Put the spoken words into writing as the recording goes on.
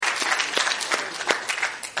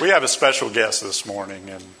We have a special guest this morning,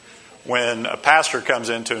 and when a pastor comes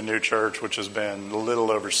into a new church, which has been a little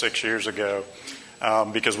over 6 years ago,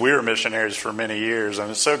 because we were missionaries for many years, and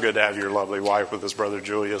it's so good to have your lovely wife with us, Brother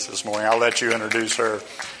Julius, this morning. I'll let you introduce her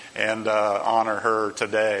and honor her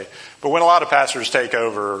today. But when a lot of pastors take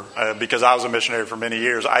over, because I was a missionary for many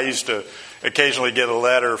years, I used to occasionally get a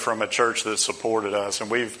letter from a church that supported us. And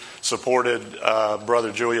we've supported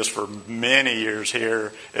Brother Julius for many years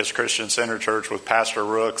here as Christian Center Church with Pastor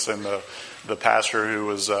Rooks and the pastor who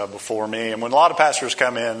was before me. And when a lot of pastors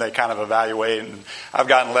come in, they kind of evaluate. And I've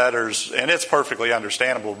gotten letters, and it's perfectly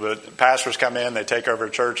understandable, but pastors come in, they take over a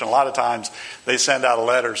church, and a lot of times they send out a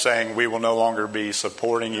letter saying, we will no longer be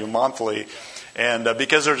supporting you monthly. And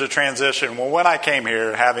because there's a transition, well, when I came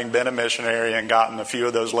here, having been a missionary and gotten a few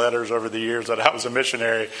of those letters over the years that I was a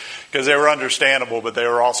missionary, because they were understandable, but they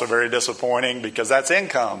were also very disappointing because that's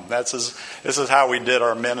income. This is how we did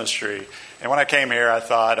our ministry. And when I came here, I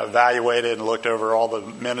thought, evaluated and looked over all the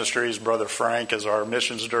ministries. Brother Frank is our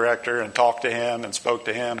missions director, and talked to him and spoke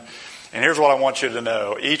to him. And here's what I want you to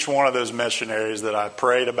know. Each one of those missionaries that I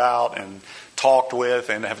prayed about and talked with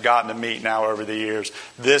and have gotten to meet now over the years,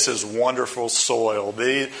 this is wonderful soil.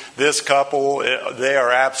 This couple, they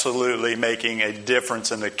are absolutely making a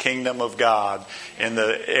difference in the kingdom of God in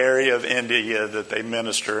the area of India that they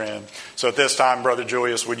minister in. So at this time, Brother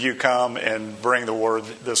Julius, would you come and bring the word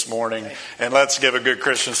this morning? And let's give a good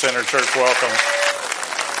Christian Center Church welcome.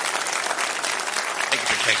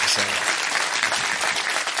 Thank you, sir.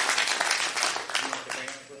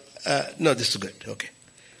 No, this is good. Okay.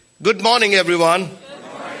 Good morning, everyone. Good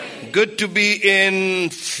morning. Good to be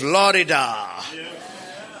in Florida.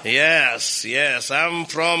 Yes. I'm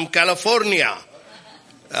from California.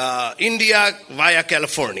 India via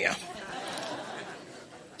California.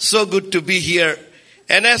 So good to be here.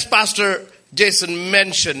 And as Pastor Jason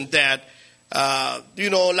mentioned that, a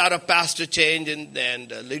lot of pastor change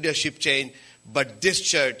and leadership change, but this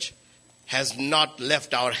church has not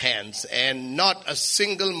left our hands, and not a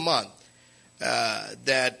single month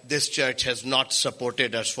that this church has not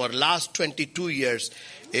supported us for the last 22 years,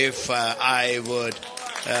 if I would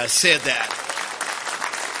say that.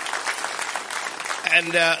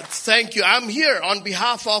 And thank you. I'm here on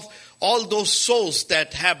behalf of all those souls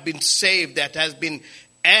that have been saved, that has been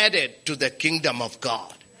added to the kingdom of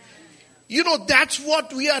God. That's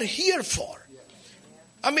what we are here for.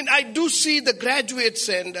 I do see the graduates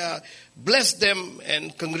and bless them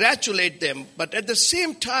and congratulate them, but at the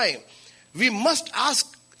same time, we must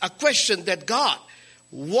ask a question that God,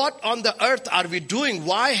 what on the earth are we doing?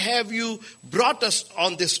 Why have you brought us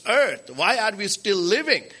on this earth? Why are we still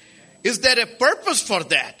living? Is there a purpose for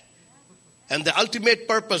that? And the ultimate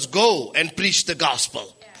purpose, go and preach the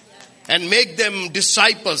gospel and make them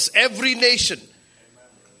disciples, every nation.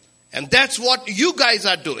 And that's what you guys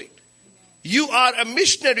are doing. You are a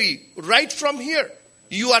missionary right from here.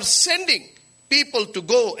 You are sending people to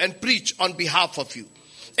go and preach on behalf of you.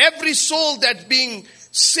 Every soul that's being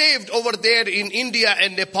saved over there in India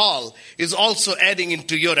and Nepal is also adding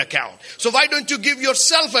into your account. So why don't you give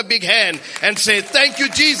yourself a big hand and say, thank you,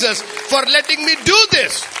 Jesus, for letting me do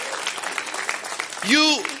this.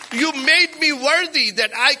 You made me worthy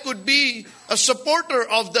that I could be a supporter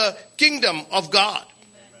of the kingdom of God.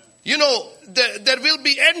 There will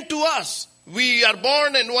be end to us. We are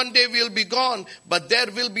born and one day we'll be gone, but there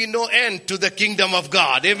will be no end to the kingdom of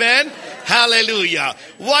God. Amen? Hallelujah.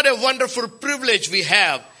 What a wonderful privilege we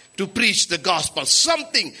have to preach the gospel.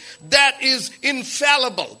 Something that is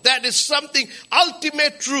infallible. That is something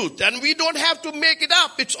ultimate truth. And we don't have to make it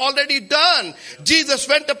up. It's already done. Jesus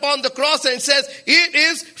went upon the cross and says, it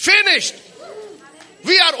is finished.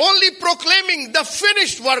 We are only proclaiming the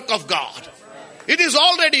finished work of God. It is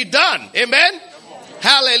already done. Amen?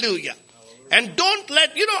 Hallelujah. And don't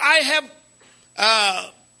let, I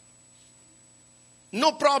have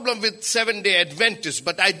no problem with 7-day Adventists,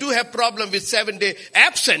 but I do have problem with 7-day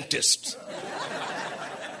absentists.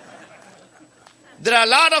 There are a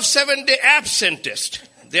lot of 7-day absentists.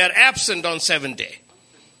 They are absent on 7-day.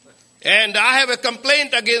 And I have a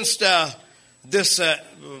complaint against this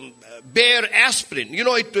Bayer aspirin.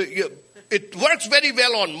 It works very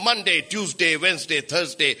well on Monday, Tuesday, Wednesday,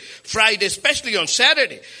 Thursday, Friday, especially on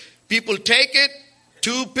Saturday. People take it,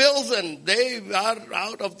 2 pills, and they are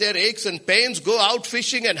out of their aches and pains, go out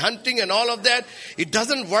fishing and hunting and all of that. It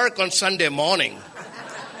doesn't work on Sunday morning.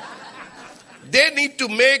 They need to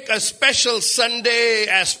make a special Sunday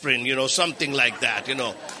aspirin, something like that,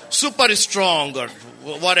 super strong or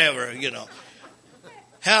whatever,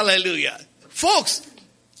 Hallelujah. Folks,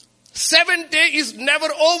 7 day is never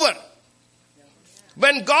over.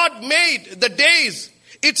 When God made the days,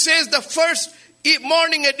 it says the first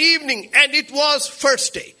morning and evening, and it was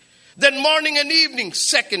first day. Then morning and evening,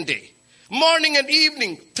 second day. Morning and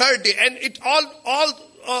evening, third day. And it all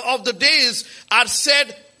of the days are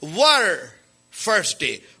said were first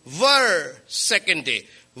day, were second day,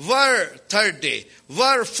 were third day,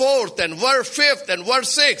 were fourth, and were fifth, and were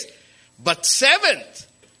sixth. But seventh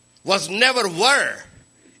was never were.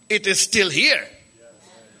 It is still here.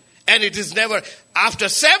 And it is never, after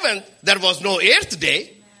seventh, there was no eighth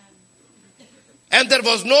day. And there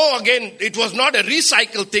was no, again, it was not a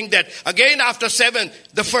recycled thing that again after seventh,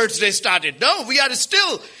 the first day started. No, we are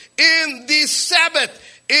still in the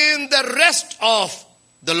Sabbath, in the rest of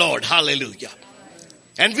the Lord. Hallelujah.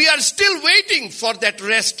 And we are still waiting for that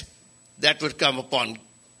rest that would come upon.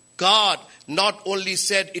 God not only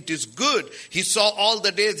said it is good. He saw all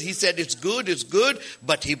the days. He said it's good,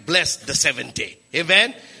 but he blessed the seventh day.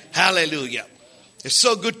 Amen. Hallelujah. It's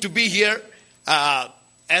so good to be here.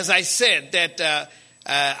 As I said, that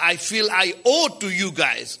I feel I owe to you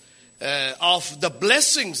guys of the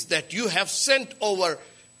blessings that you have sent over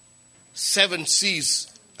 7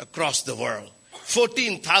 seas across the world.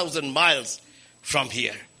 14,000 miles from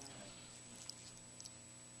here.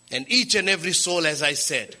 And each and every soul, as I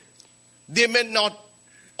said, they may not,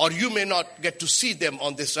 or you may not get to see them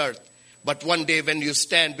on this earth. But one day when you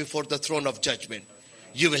stand before the throne of judgment,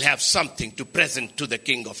 you will have something to present to the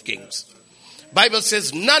King of Kings. Bible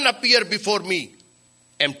says, none appear before me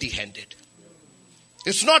empty-handed.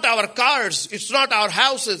 It's not our cars, it's not our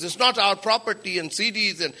houses, it's not our property and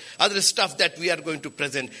CDs and other stuff that we are going to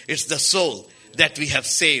present. It's the soul that we have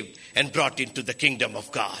saved and brought into the kingdom of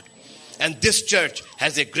God. And this church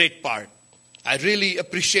has a great part. I really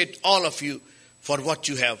appreciate all of you for what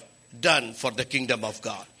you have done for the kingdom of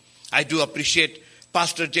God. I do appreciate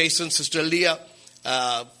Pastor Jason, Sister Leah.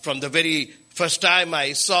 From the very first time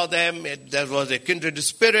I saw them, there was a kindred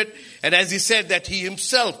spirit. And as he said that he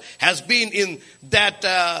himself has been in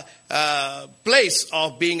that place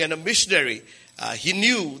of being a missionary. He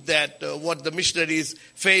knew that what the missionaries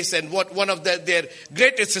face and what one of their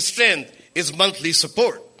greatest strength is monthly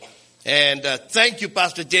support. And thank you,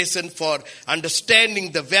 Pastor Jason, for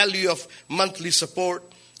understanding the value of monthly support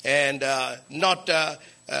and not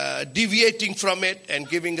deviating from it and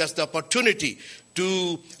giving us the opportunity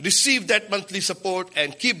to receive that monthly support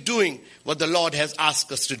and keep doing what the Lord has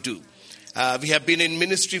asked us to do. We have been in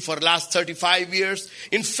ministry for the last 35 years.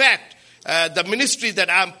 In fact, the ministry that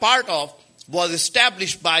I'm part of was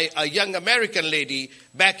established by a young American lady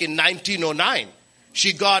back in 1909.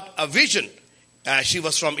 She got a vision. She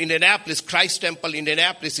was from Indianapolis, Christ Temple,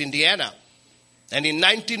 Indianapolis, Indiana. And in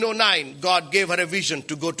 1909, God gave her a vision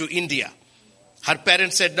to go to India. Her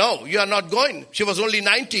parents said, no, you are not going. She was only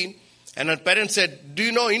 19. And her parents said, do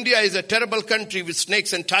you know India is a terrible country with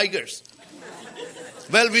snakes and tigers?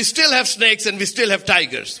 Well, we still have snakes and we still have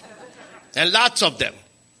tigers. And lots of them.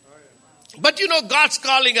 But you know, God's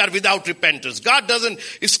calling are without repentance. God doesn't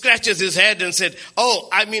scratches his head and said, oh,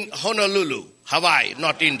 I'm in Honolulu, Hawaii,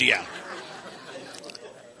 not India.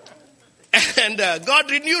 And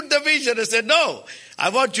God renewed the vision and said, no, I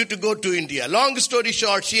want you to go to India. Long story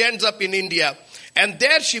short, she ends up in India. And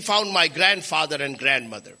there she found my grandfather and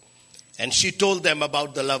grandmother. And she told them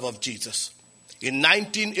about the love of Jesus. In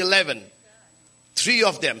 1911, 3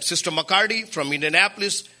 of them, Sister McCarty from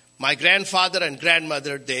Indianapolis, my grandfather and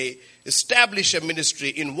grandmother, they established a ministry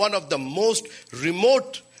in one of the most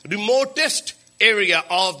remotest area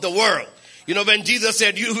of the world. You know, when Jesus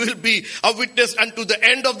said, you will be a witness unto the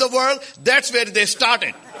end of the world, that's where they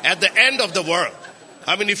started, at the end of the world.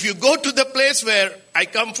 I mean, if you go to the place where I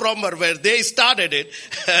come from or where they started it,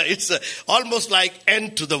 it's almost like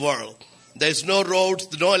end to the world. There's no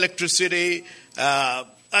roads, no electricity. I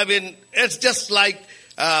mean, it's just like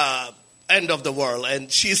end of the world.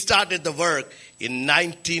 And she started the work in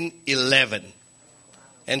 1911.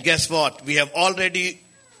 And guess what? We have already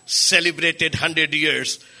celebrated 100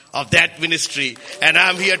 years of that ministry. And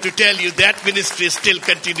I'm here to tell you that ministry still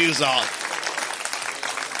continues on.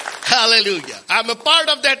 Hallelujah. I'm a part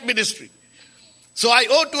of that ministry. So I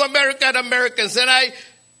owe to America and Americans. And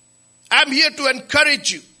I'm here to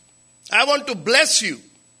encourage you. I want to bless you.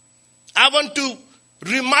 I want to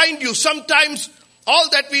remind you. Sometimes all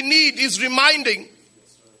that we need is reminding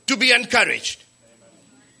to be encouraged.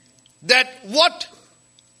 That what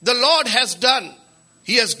the Lord has done,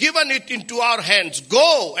 He has given it into our hands.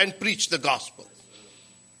 Go and preach the gospel.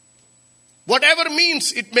 Whatever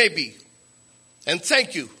means it may be. And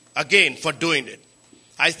thank you again for doing it.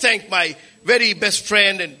 I thank my very best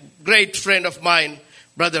friend and great friend of mine,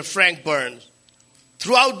 Brother Frank Burns.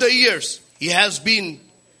 Throughout the years, he has been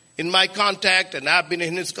in my contact and I've been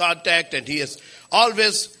in his contact, and he has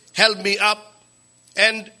always held me up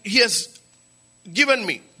And he has given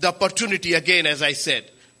me the opportunity again, as I said,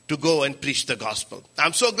 to go and preach the gospel.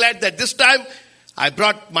 I'm so glad that this time I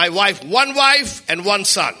brought my wife and one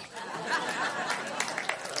son.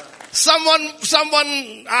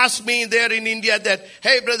 Someone asked me there in India that,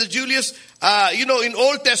 hey, Brother Julius, in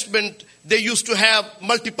Old Testament, they used to have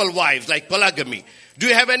multiple wives, like polygamy. Do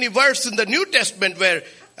you have any verse in the New Testament where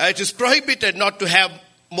it is prohibited not to have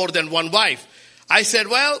more than one wife? I said,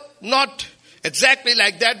 well, not exactly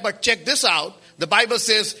like that, but check this out. The Bible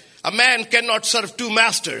says a man cannot serve two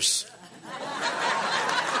masters.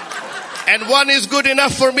 And one is good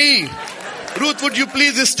enough for me. Ruth, would you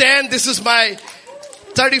please stand? This is my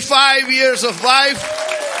 35 years of life.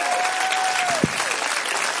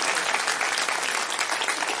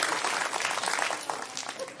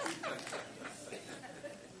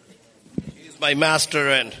 He's my master,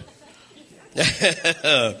 and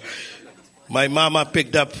my mama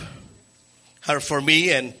picked up her for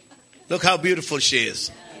me, and look how beautiful she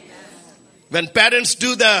is. When parents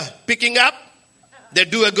do the picking up, they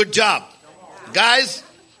do a good job. Guys,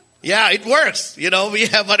 yeah, it works. We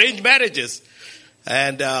have arranged marriages.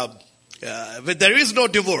 And but there is no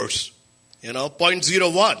divorce,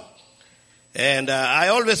 0.01. And I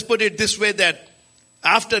always put it this way, that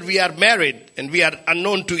after we are married and we are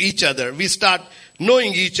unknown to each other, we start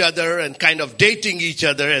knowing each other and kind of dating each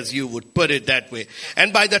other, as you would put it that way.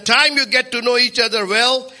 And by the time you get to know each other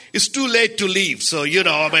well, it's too late to leave. So,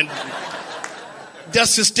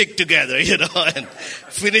 just stick together, and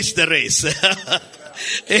finish the race.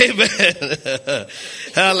 Amen.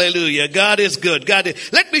 Hallelujah. God is good.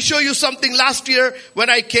 Let me show you something. Last year when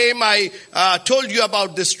I came, I told you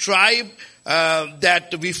about this tribe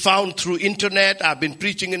that we found through internet. I've been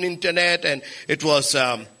preaching on internet, and it was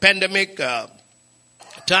pandemic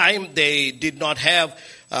time. They did not have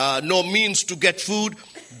no means to get food.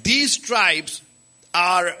 These tribes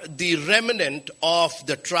are the remnant of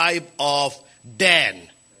the tribe of Dan.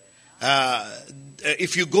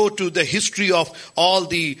 If you go to the history of all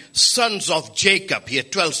the sons of Jacob, he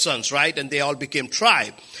had 12 sons, right? And they all became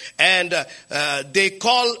tribe. And they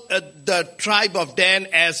call the tribe of Dan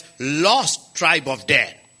as lost tribe of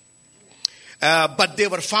Dan. But they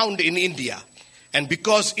were found in India. And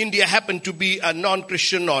because India happened to be a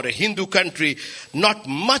non-Christian or a Hindu country, not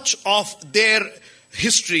much of their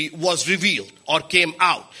history was revealed or came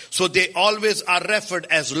out. So they always are referred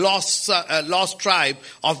as lost tribe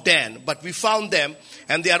of Dan. But we found them,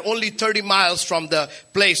 and they are only 30 miles from the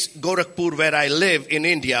place, Gorakhpur, where I live in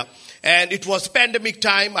India. And it was pandemic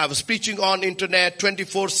time. I was preaching on internet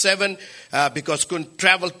 24/7 because couldn't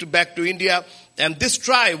travel back to India. And this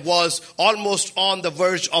tribe was almost on the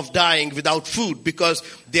verge of dying without food because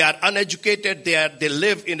they are uneducated. They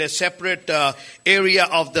live in a separate area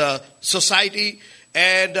of the society.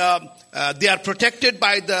 And they are protected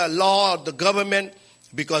by the law of the government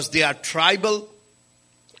because they are tribal.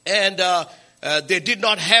 And they did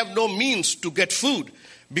not have no means to get food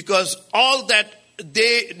because all that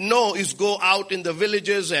they know is go out in the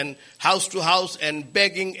villages and house to house and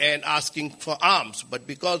begging and asking for alms. But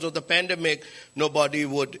because of the pandemic, nobody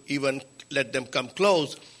would even let them come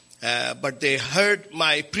close. But they heard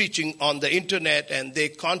my preaching on the internet, and they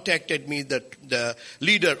contacted me, the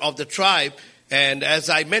leader of the tribe. And as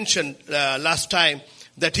I mentioned last time,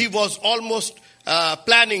 that he was almost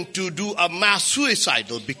planning to do a mass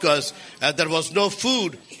suicidal because there was no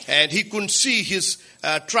food, and he couldn't see his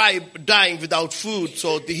tribe dying without food.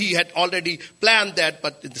 So he had already planned that,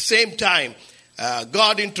 but at the same time,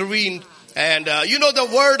 God intervened. And the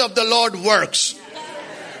word of the Lord works.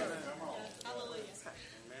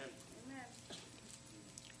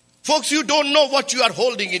 Folks, you don't know what you are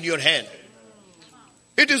holding in your hand.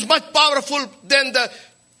 It is much powerful than the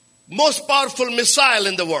most powerful missile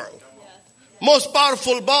in the world. Most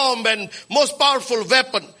powerful bomb and most powerful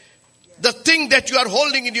weapon. The thing that you are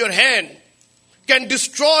holding in your hand can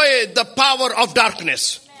destroy the power of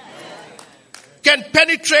darkness. Can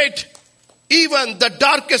penetrate even the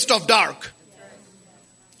darkest of dark.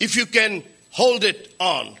 If you can hold it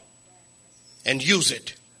on and use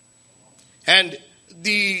it. And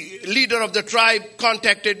the leader of the tribe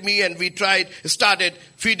contacted me, and we started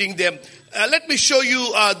feeding them. Let me show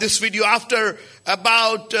you this video. After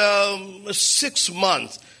about 6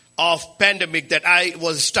 months of pandemic that I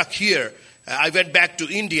was stuck here, I went back to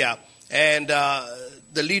India, and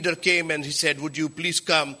the leader came and he said, would you please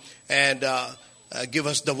come and give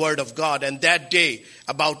us the word of God. And that day,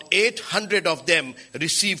 about 800 of them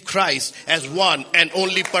received Christ as one and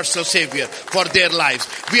only personal Savior for their lives.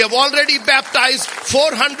 We have already baptized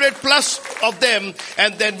 400 plus of them,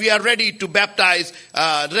 and then we are ready to baptize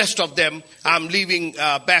the rest of them. I'm leaving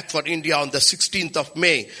back for India on the 16th of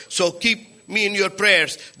May. So keep me in your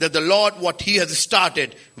prayers that the Lord, what He has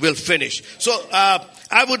started, will finish. So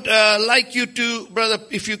I would like you to, brother,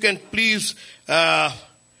 if you can please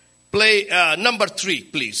play number 3,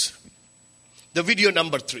 please. The video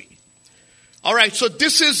number 3. All right, so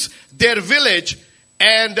this is their village,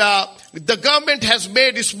 and the government has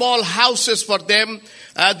made small houses for them.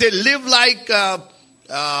 They live like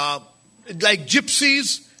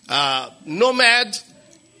gypsies, nomads,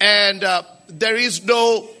 and there is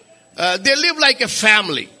no. They live like a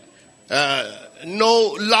family.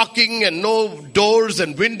 No locking and no doors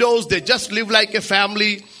and windows. They just live like a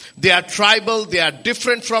family. They are tribal. They are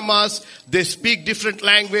different from us. They speak different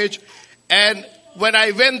language. And when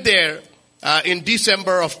I went there in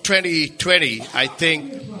December of 2020, I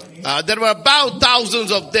think, there were about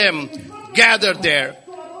thousands of them gathered there.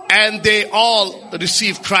 And they all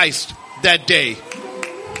received Christ that day.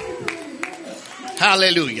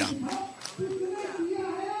 Hallelujah.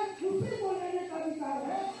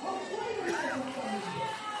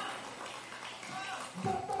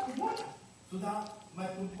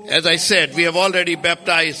 As I said, we have already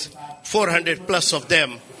baptized 400 plus of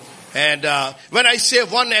them. And when I say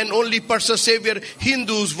one and only personal Savior,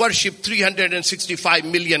 Hindus worship 365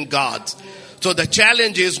 million gods. So the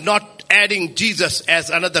challenge is not adding Jesus as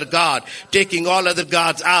another God, taking all other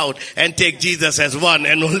gods out and take Jesus as one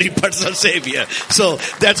and only personal Savior. So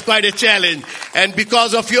that's quite a challenge. And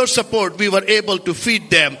because of your support, we were able to feed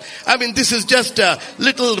them. I mean, this is just a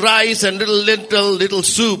little rice and little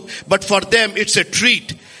soup, but for them it's a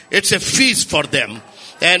treat. It's a feast for them.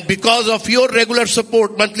 And because of your regular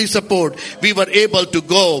support, monthly support, we were able to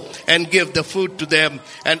go and give the food to them.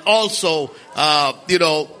 And also,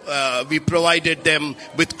 we provided them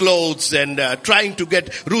with clothes and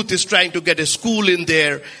Ruth is trying to get a school in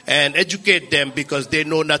there and educate them because they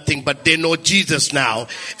know nothing, but they know Jesus now.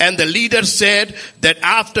 And the leader said that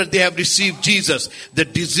after they have received Jesus, the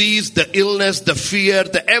disease, the illness, the fear,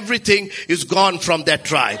 the everything is gone from that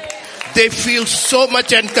tribe. They feel so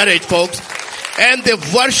much encouraged, folks. And their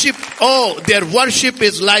worship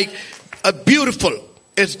is like beautiful.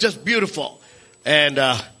 It's just beautiful. And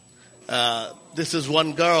this is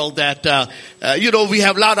one girl that, we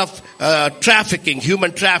have a lot of trafficking,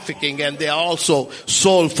 human trafficking, and they are also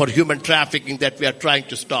sold for human trafficking that we are trying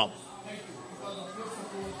to stop.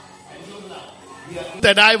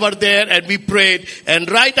 That I were there and we prayed,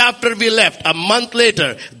 and right after we left, a month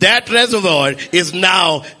later, that reservoir is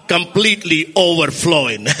now completely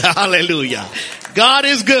overflowing. Hallelujah. God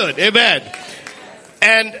is good. Amen.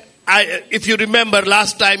 And if you remember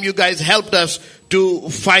last time, you guys helped us to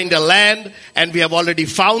find a land, and we have already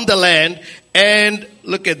found the land. And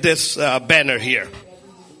look at this banner here.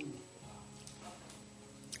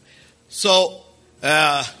 So,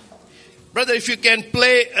 brother, if you can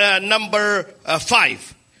play number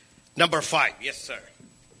 5. Number 5. Yes, sir.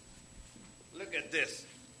 Look at this.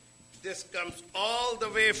 This comes all the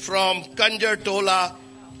way from Kanjartola,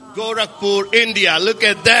 Gorakhpur, India. Look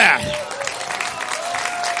at that.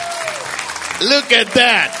 Look at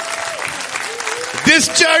that. This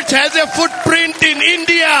church has a footprint in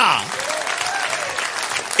India.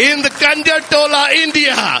 In the Kanjartola,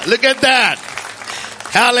 India. Look at that.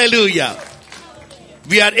 Hallelujah.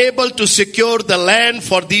 We are able to secure the land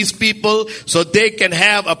for these people so they can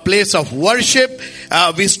have a place of worship.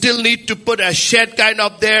 We still need to put a shed kind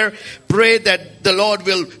of there. Pray that the Lord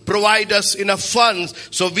will provide us enough funds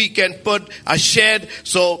so we can put a shed.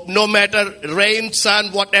 So no matter rain,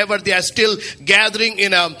 sun, whatever, they are still gathering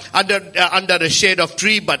in under a shade of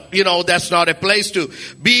tree. But that's not a place to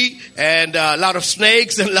be. And a lot of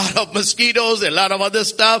snakes and a lot of mosquitoes and a lot of other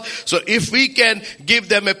stuff. So if we can give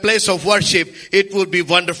them a place of worship, it would be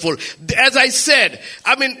wonderful. As I said,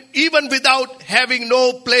 even without having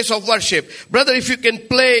no place of worship, brother, if you can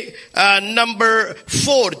play number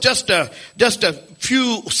 4, just a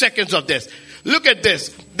few seconds of this. Look at this.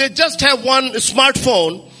 They just have one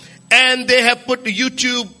smartphone and they have put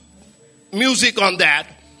YouTube music on that.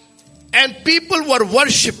 And people were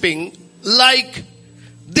worshiping like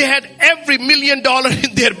they had every $1 million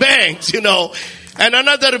in their banks, and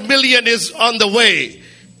another $1 million is on the way.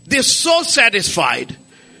 They're so satisfied.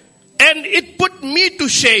 And it put me to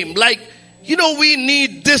shame. We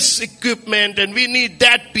need this equipment and we need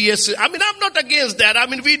that PS. I'm not against that.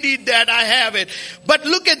 We need that. I have it. But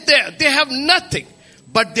look at that. They have nothing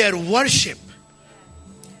but their worship.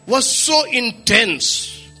 was so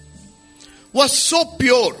intense, was so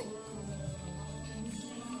pure.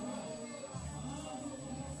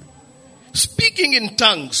 Speaking in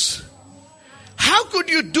tongues. How could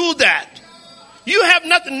you do that? You have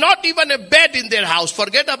nothing, not even a bed in their house.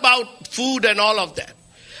 Forget about food and all of that.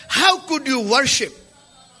 How could you worship?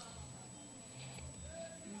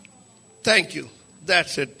 Thank you.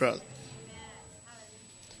 That's it, brother.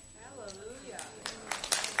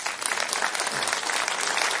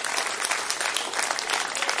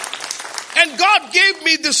 And God gave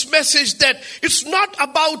me this message that it's not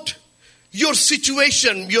about your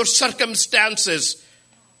situation, your circumstances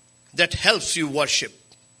that helps you worship.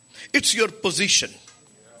 It's your position.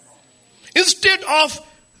 Instead of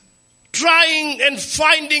trying and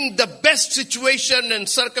finding the best situation and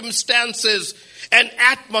circumstances and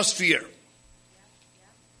atmosphere,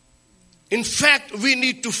 in fact, we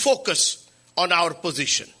need to focus on our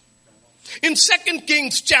position. In 2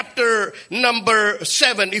 Kings chapter number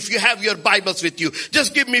 7, if you have your Bibles with you,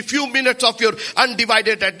 just give me a few minutes of your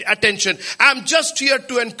undivided attention. I'm just here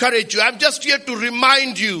to encourage you. I'm just here to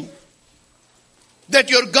remind you that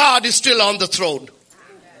your God is still on the throne.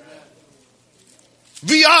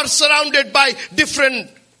 We are surrounded by different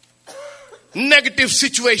negative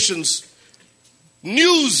situations.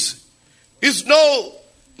 News is no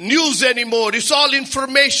news anymore. It's all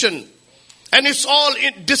information. And it's all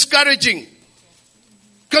discouraging.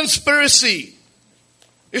 Conspiracy.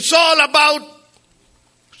 It's all about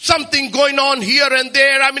something going on here and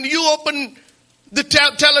there. I mean, you open the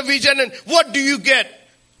television and what do you get?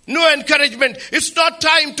 No encouragement. It's not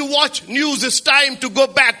time to watch news. It's time to go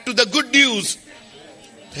back to the good news.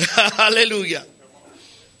 Hallelujah.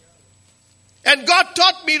 And God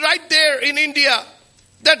taught me right there in India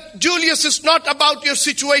that Julius is not about your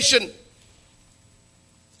situation.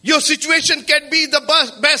 Your situation can be the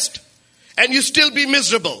best and you still be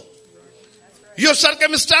miserable. Your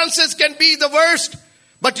circumstances can be the worst,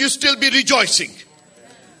 but you still be rejoicing.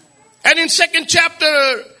 And in 2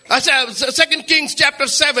 Kings chapter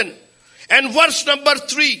 7 and verse number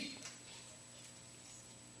 3,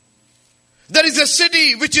 there is a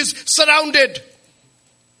city which is surrounded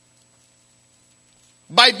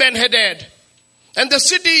by Ben-Hadad. And the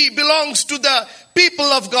city belongs to the people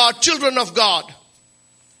of God, children of God.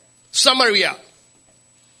 Samaria.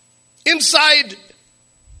 Inside,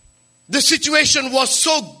 the situation was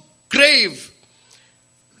so grave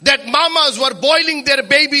that mamas were boiling their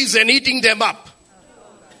babies and eating them up.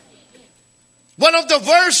 One of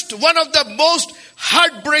the most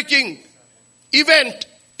heartbreaking event,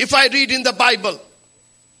 if I read in the Bible.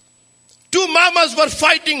 Two mamas were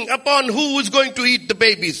fighting upon who was going to eat the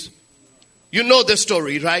babies. You know the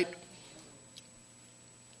story, right?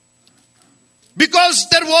 Because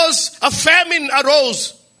there was a famine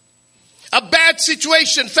arose. A bad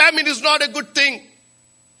situation. Famine is not a good thing.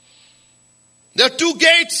 There are two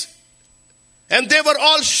gates and they were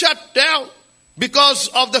all shut down because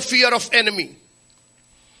of the fear of enemy.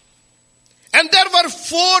 And there were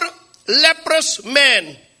 4 leprous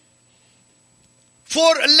men.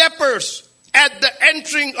 4 lepers at the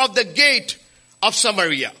entering of the gate of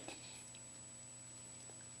Samaria.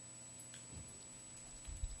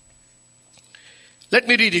 Let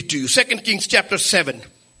me read it to you. 2 Kings chapter 7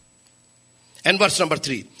 and verse number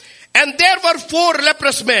 3. And there were 4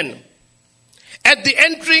 leprous men at the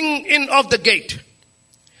entering in of the gate.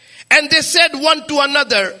 And they said one to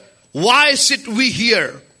another, why sit we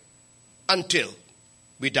here until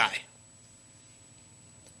we die?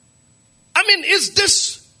 I mean, is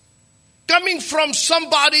this coming from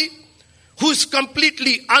somebody who is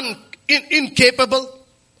completely incapable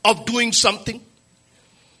of doing something?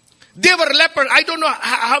 They were lepers. I don't know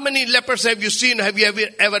how many lepers have you seen. Have you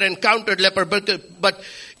ever encountered leper? But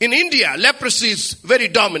in India, leprosy is very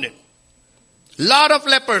dominant. Lot of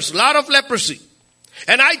lepers, lot of leprosy.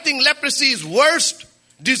 And I think leprosy is worst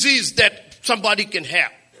disease that somebody can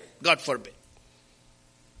have. God forbid.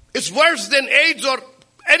 It's worse than AIDS or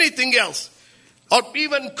anything else. Or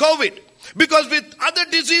even COVID. Because with other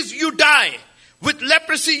disease, you die. With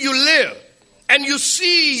leprosy, you live. And you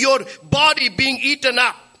see your body being eaten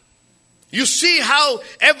up. You see how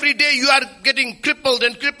every day you are getting crippled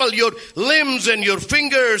and crippled. Your limbs and your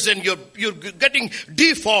fingers and you're getting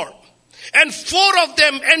deformed. And 4 of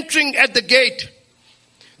them entering at the gate.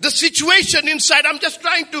 The situation inside, I'm just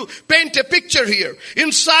trying to paint a picture here.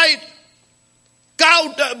 Inside,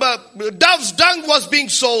 dove's dung was being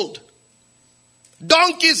sold.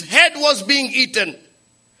 Donkey's head was being eaten.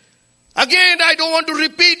 Again, I don't want to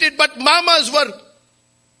repeat it, but mamas were...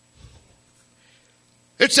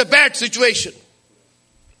 It's a bad situation.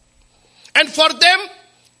 And for them,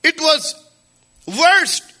 it was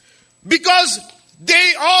worst Because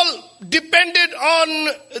they all depended on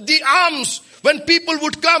the arms when people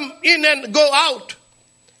would come in and go out.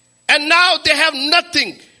 And now they have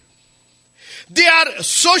nothing. They are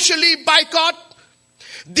socially boycotted.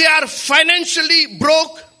 They are financially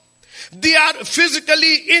broke. They are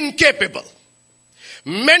physically incapable.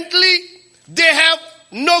 Mentally, they have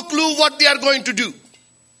no clue what they are going to do.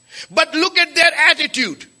 But look at their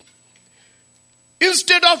attitude.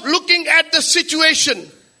 Instead of looking at the situation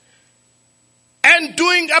and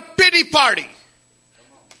doing a pity party.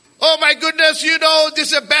 Oh my goodness,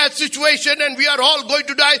 this is a bad situation and we are all going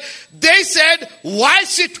to die. They said, why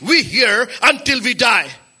sit we here until we die?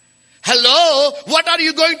 Hello, what are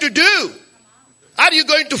you going to do? Are you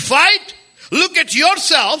going to fight? Look at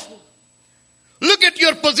yourself. Look at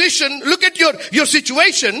your position. Look at your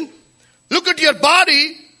situation. Look at your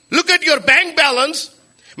body. Look at your bank balance.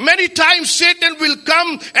 Many times Satan will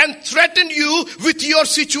come and threaten you with your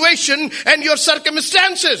situation and your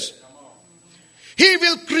circumstances. He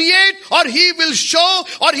will create or he will show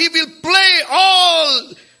or he will play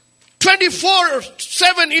all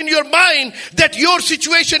 24/7 in your mind that your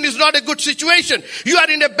situation is not a good situation. You are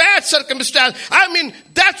in a bad circumstance.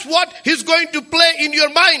 That's what he's going to play in your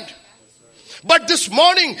mind. But this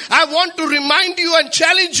morning, I want to remind you and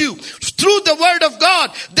challenge you through the word of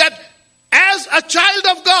God that as a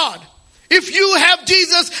child of God, if you have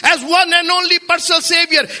Jesus as one and only personal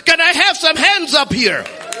Savior, can I have some hands up here?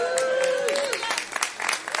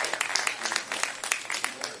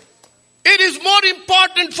 It is more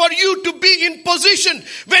important for you to be in position.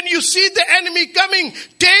 When you see the enemy coming,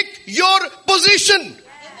 take your position.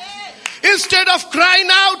 Instead of crying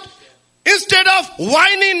out, instead of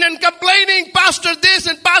whining and complaining, pastor this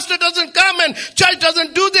and pastor doesn't come and church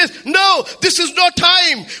doesn't do this. No, this is no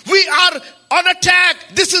time. We are on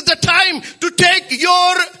attack. This is the time to take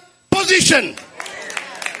your position.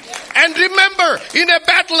 And remember, in a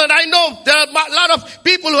battle, and I know there are a lot of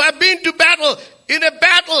people who have been to battle, in a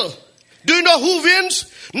battle, do you know who wins?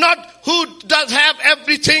 Not who does have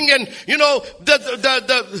everything and,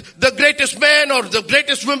 the greatest man or the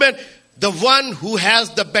greatest woman. The one who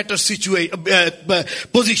has the better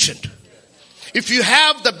position. If you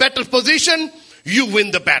have the better position, you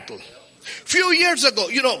win the battle. Few years ago,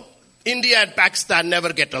 India and Pakistan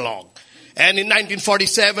never get along. And in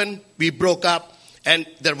 1947, we broke up and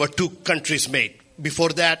there were two countries made. Before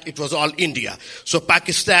that, it was all India. So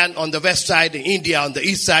Pakistan on the west side and India on the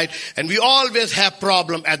east side. And we always have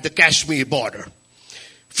problem at the Kashmir border.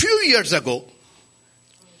 Few years ago,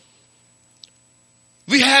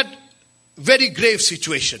 we had very grave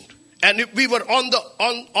situation. And we were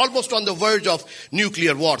almost on the verge of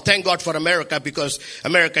nuclear war. Thank God for America, because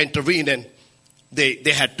America intervened and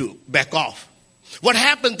they had to back off. What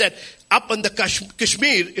happened that up in the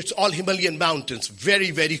Kashmir, it's all Himalayan mountains,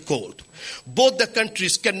 very, very cold. Both the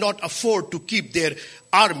countries cannot afford to keep their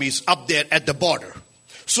armies up there at the border.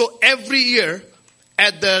 So every year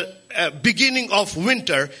at the beginning of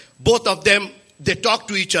winter, both of them, they talk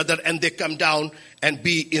to each other and they come down and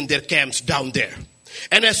be in their camps down there.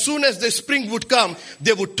 And as soon as the spring would come,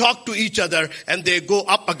 they would talk to each other and they go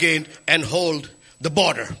up again and hold the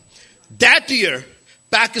border. That year,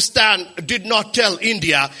 Pakistan did not tell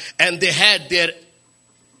India, and they had their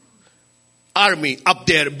army up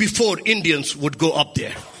there before Indians would go up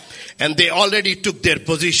there. And they already took their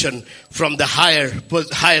position from the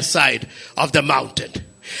higher side of the mountain.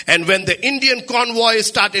 And when the Indian convoy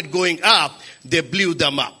started going up, they blew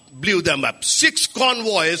them up. 6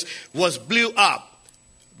 convoys was blew up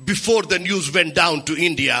before the news went down to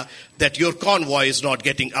India that your convoy is not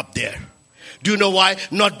getting up there. Do you know why?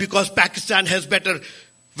 Not because Pakistan has better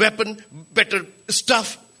weapon, better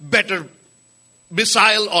stuff, better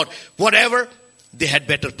missile or whatever. They had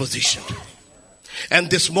better position.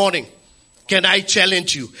 And this morning, can I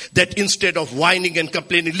challenge you that instead of whining and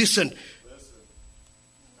complaining, listen,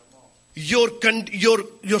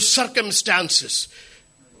 your circumstances,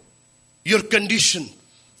 your condition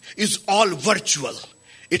is all virtual.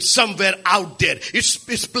 It's somewhere out there.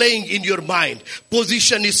 It's playing in your mind.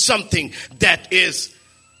 Position is something that is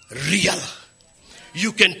real.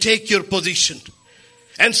 You can take your position.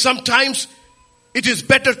 And sometimes it is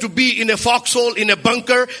better to be in a foxhole, in a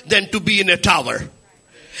bunker, than to be in a tower.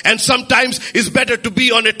 And sometimes it's better to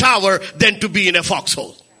be on a tower than to be in a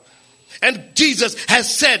foxhole. And Jesus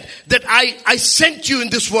has said that I sent you in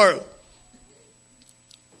this world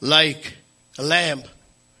like a lamb.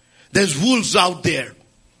 There's wolves out there.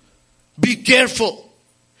 Be careful.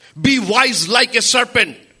 Be wise like a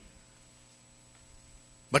serpent,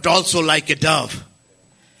 but also like a dove.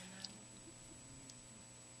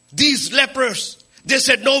 These lepers, they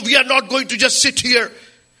said, no, we are not going to just sit here.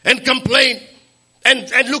 and complain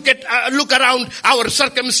and look around our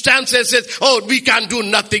circumstances and say, oh, we can't do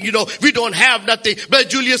nothing, we don't have nothing. But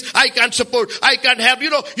Julius, I can't support, I can't have,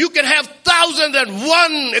 you can have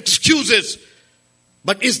 1,001 excuses.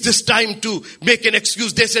 But is this time to make an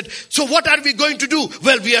excuse? They said, so what are we going to do?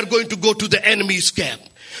 Well, we are going to go to the enemy's camp.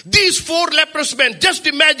 These 4 leprous men, just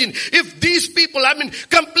imagine if these people,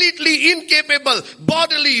 completely incapable,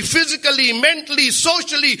 bodily, physically, mentally,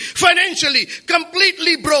 socially, financially,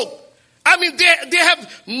 completely broke. They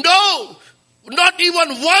have not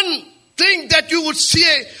even one thing that you would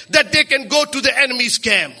say that they can go to the enemy's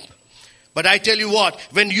camp. But I tell you what,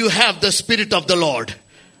 when you have the Spirit of the Lord,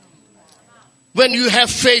 when you have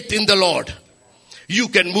faith in the Lord, you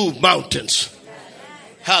can move mountains.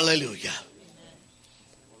 Hallelujah.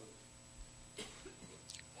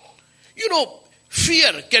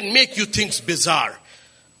 Fear can make you think bizarre,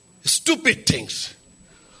 stupid things.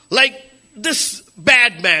 Like this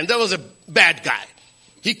bad man, there was a bad guy.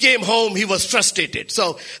 He came home, he was frustrated.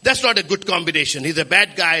 So that's not a good combination. He's a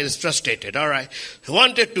bad guy, he's frustrated, all right. He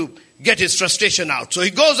wanted to get his frustration out. So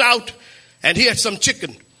he goes out and he had some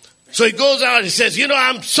chicken. So he goes out and he says,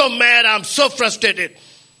 I'm so mad, I'm so frustrated.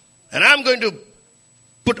 And I'm going to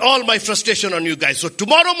put all my frustration on you guys. So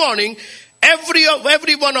tomorrow morning, every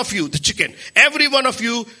one of you, the chicken, every one of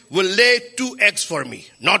you will lay 2 eggs for me.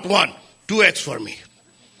 Not 1, 2 eggs for me.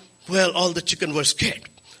 Well, all the chicken were scared.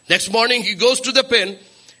 Next morning, he goes to the pen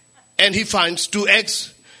and he finds 2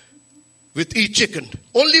 eggs with each chicken.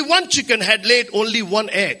 Only one chicken had laid only 1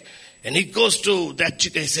 egg. And he goes to that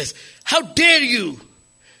chicken and says, how dare you?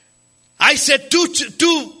 I said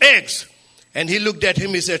 2 eggs. And he looked at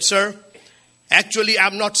him, he said, sir, actually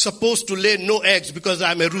I'm not supposed to lay no eggs because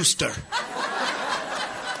I'm a rooster.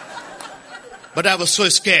 But I was so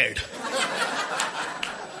scared.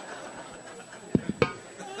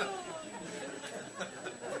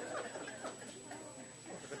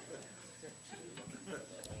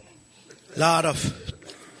 A lot of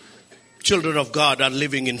children of God are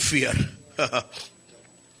living in fear.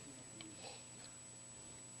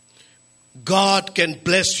 God can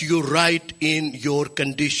bless you right in your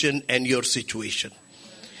condition and your situation.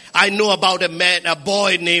 I know about a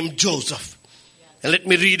boy named Joseph. And let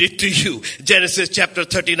me read it to you. Genesis chapter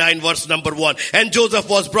 39 verse number 1. And Joseph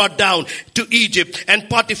was brought down to Egypt, and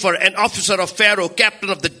Potiphar, an officer of Pharaoh,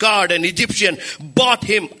 captain of the guard, an Egyptian, bought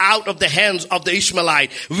him out of the hands of the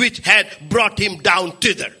Ishmaelite, which had brought him down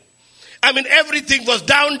thither. Everything was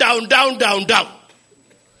down, down, down, down, down.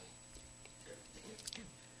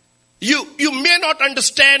 You may not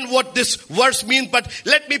understand what this verse means, but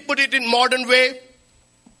let me put it in modern way.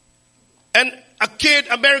 And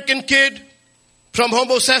American kid from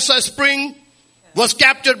Homosassa Spring was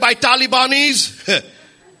captured by Talibanis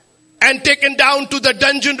and taken down to the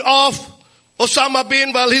dungeon of Osama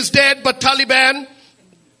bin, well, he's dead, but Taliban,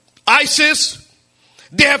 ISIS,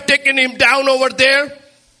 they have taken him down over there.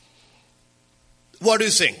 What do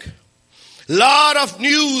you think? A lot of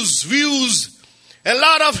news, views, a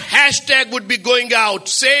lot of hashtag would be going out.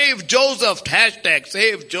 Save Joseph, hashtag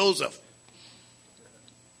save Joseph.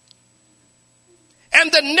 And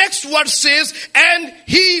the next verse says, and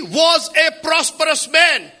he was a prosperous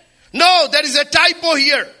man. No, there is a typo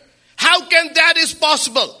here. How can that is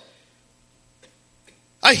possible?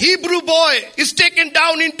 A Hebrew boy is taken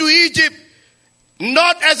down into Egypt,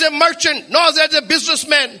 not as a merchant, not as a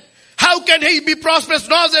businessman. How can he be prosperous?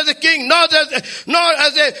 Not as a king, not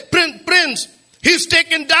as a prince. He's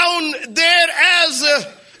taken down there as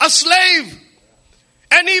a slave.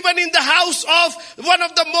 And even in the house of one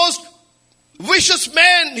of the most vicious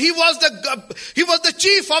men, he was the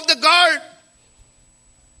chief of the guard.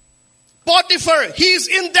 Potiphar, he's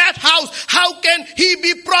in that house. How can he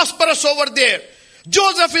be prosperous over there?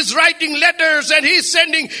 Joseph is writing letters and he's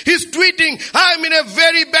tweeting, I'm in a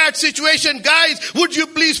very bad situation. Guys, would you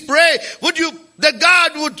please pray? That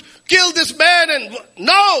God would kill this man? And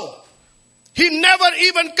no, he never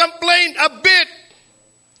even complained a bit.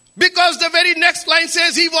 Because the very next line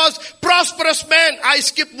says he was prosperous man. I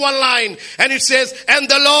skipped one line and it says, and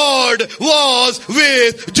the Lord was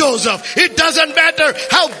with Joseph. It doesn't matter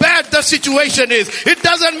how bad the situation is. It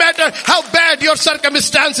doesn't matter how bad your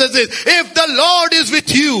circumstances is. If the Lord is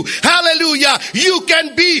with you, hallelujah, you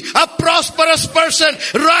can be a prosperous person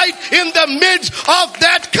right in the midst of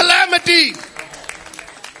that calamity.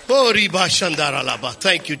 Oh, Riba Shandaralaba.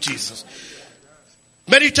 Thank you, Jesus.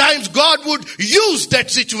 Many times God would use that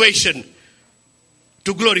situation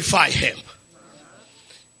to glorify Him.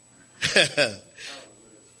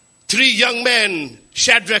 3 young men,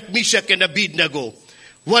 Shadrach, Meshach, and Abednego.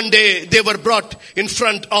 One day they were brought in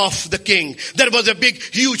front of the king. There was a big,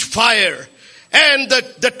 huge fire. And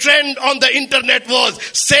the trend on the internet was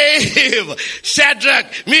save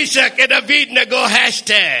Shadrach, Meshach, and Abednego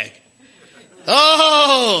hashtag.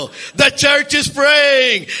 Oh, the church is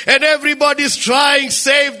praying and everybody's trying,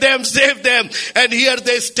 save them. And here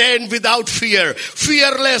they stand without fear,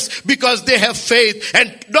 fearless because they have faith.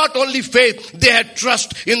 And not only faith, they had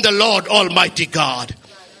trust in the Lord Almighty God.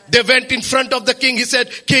 They went in front of the king. He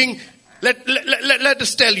said, King, let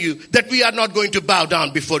us tell you that we are not going to bow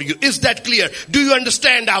down before you. Is that clear? Do you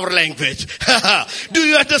understand our language? Do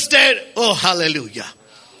you understand? Oh, hallelujah.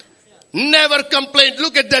 Never complain.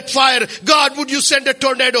 Look at that fire. God, would you send a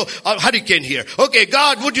tornado or hurricane here? Okay,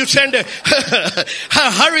 God, would you send a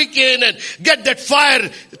hurricane and get that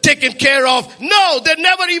fire taken care of? No, they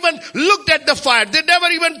never even looked at the fire. They never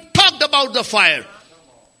even talked about the fire.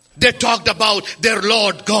 They talked about their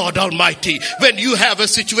Lord God Almighty. When you have a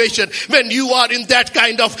situation, when you are in that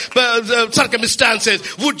kind of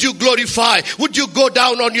circumstances, would you glorify? Would you go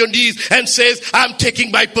down on your knees and say, I'm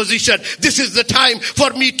taking my position. This is the time for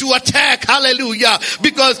me to attack. Hallelujah.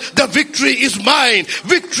 Because the victory is mine.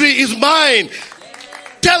 Victory is mine.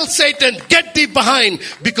 Tell Satan, get thee behind,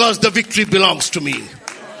 because the victory belongs to me.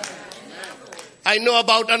 I know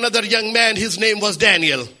about another young man. His name was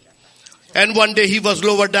Daniel. And one day he was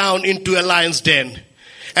lowered down into a lion's den.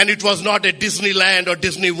 And it was not a Disneyland or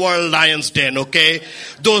Disney World lion's den, okay?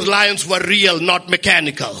 Those lions were real, not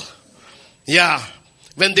mechanical. Yeah.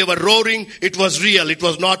 When they were roaring, it was real. It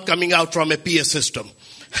was not coming out from a PA system.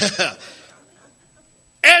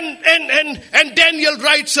 And Daniel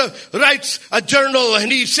writes a journal,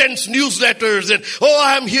 and he sends newsletters, and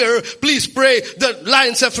I'm here, please pray. The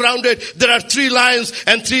lions have surrounded. There are 3 lions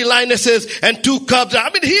and 3 lionesses and 2 cubs.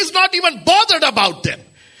 I mean, he's not even bothered about them.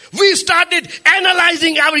 We started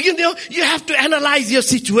analyzing you have to analyze your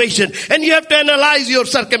situation and you have to analyze your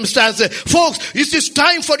circumstances. Folks, it is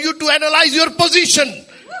time for you to analyze your position.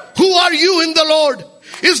 Who are you in the Lord?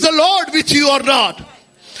 Is the Lord with you or not?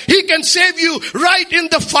 He can save you right in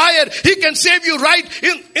the fire. He can save you right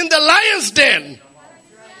in the lion's den.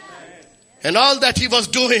 And all that he was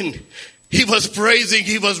doing, he was praising,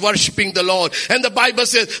 he was worshiping the Lord. And the Bible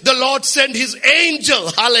says the Lord sent his angel,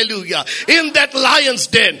 hallelujah, in that lion's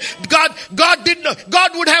den.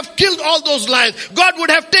 God would have killed all those lions. God would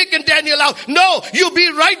have taken Daniel out. No, you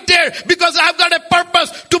be right there, because I've got a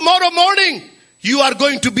purpose. Tomorrow morning, you are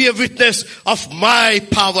going to be a witness of my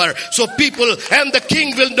power. So people and the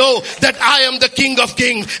king will know that I am the King of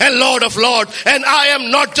kings and Lord of lords. And I am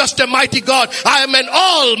not just a mighty God. I am an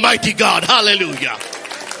almighty God. Hallelujah.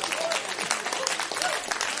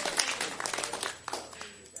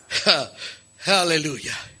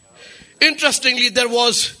 Hallelujah. Interestingly,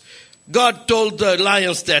 God told the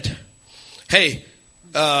lions that, hey,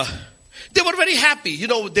 they were very happy.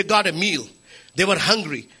 They got a meal. They were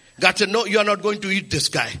hungry. God said, no, you are not going to eat this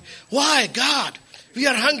guy. Why, God? We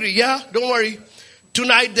are hungry. Yeah, don't worry.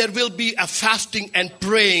 Tonight there will be a fasting and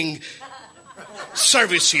praying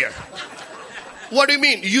service here. What do you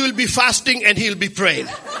mean? You will be fasting and he'll be praying.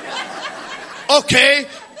 Okay.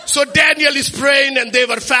 So Daniel is praying and they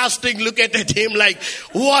were fasting. Look at him like,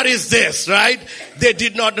 what is this, right? They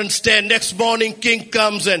did not understand. Next morning, king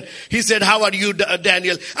comes and he said, how are you,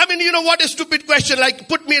 Daniel? I mean, what a stupid question. Like,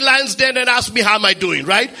 put me in lion's den and ask me how am I doing,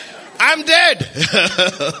 right? I'm dead.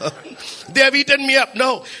 They have eaten me up.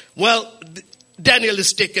 No. Well, Daniel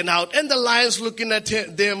is taken out and the lions looking at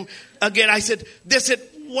them again. They said,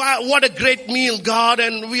 wow, what a great meal, God.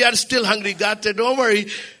 And we are still hungry. God said, don't worry.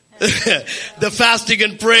 The fasting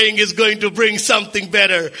and praying is going to bring something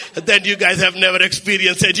better that you guys have never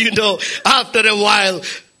experienced. And after a while,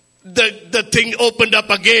 the thing opened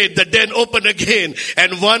up again, the den opened again,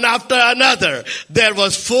 and one after another, there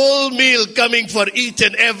was full meal coming for each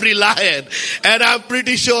and every lion. And I'm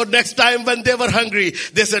pretty sure next time when they were hungry,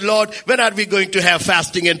 they said, Lord, when are we going to have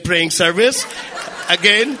fasting and praying service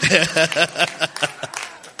again?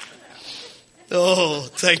 Oh,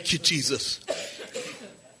 thank you, Jesus.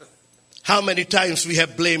 How many times we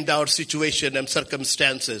have blamed our situation and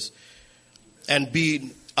circumstances and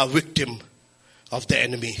been a victim of the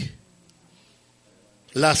enemy.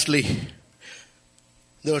 Lastly,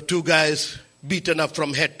 there were 2 guys beaten up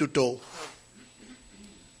from head to toe.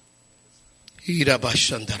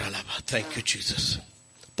 Thank you, Jesus.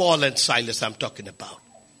 Paul and Silas I'm talking about.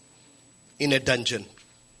 In a dungeon,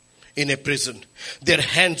 in a prison. Their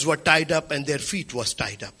hands were tied up and their feet was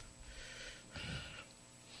tied up.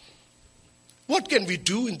 What can we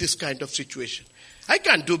do in this kind of situation? I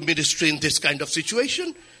can't do ministry in this kind of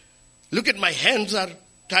situation. Look at my hands are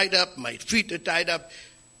tied up, my feet are tied up,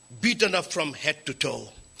 beaten up from head to toe.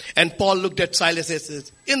 And Paul looked at Silas and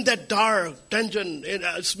says, in that dark dungeon,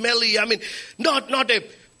 smelly, not a,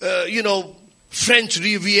 French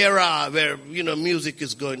Riviera where, music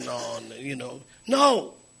is going on,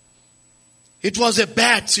 No. It was a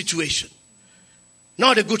bad situation.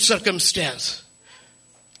 Not a good circumstance.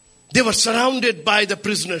 They were surrounded by the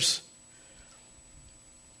prisoners.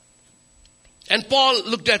 And Paul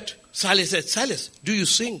looked at Silas and said, Silas, do you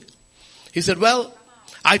sing? He said, well,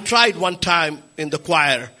 I tried one time in the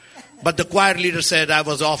choir, but the choir leader said I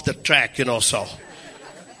was off the track, so.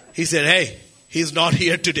 He said, hey, he's not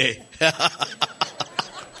here today.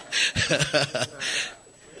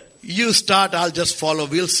 You start, I'll just follow.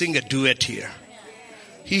 We'll sing a duet here.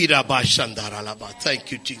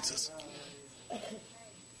 Thank you, Jesus.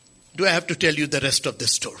 Do I have to tell you the rest of the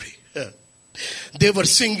story? They were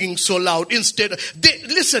singing so loud.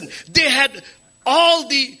 They had all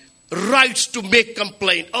the rights to make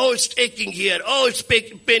complaint. Oh, it's aching here. Oh, it's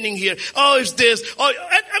paining here. Oh, it's this.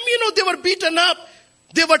 They were beaten up.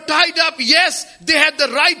 They were tied up. Yes, they had the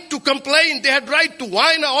right to complain. They had right to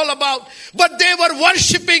whine all about. But they were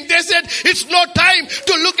worshiping. They said, it's no time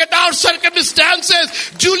to look at our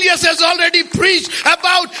circumstances. Julius has already preached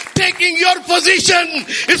about taking your position.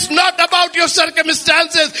 It's not about your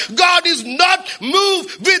circumstances. God is not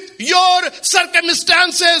moved with your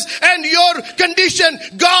circumstances and your condition.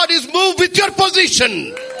 God is moved with your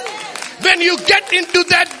position. When you get into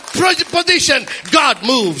that position, God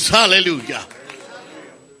moves. Hallelujah.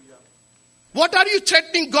 What are you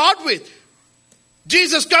threatening God with?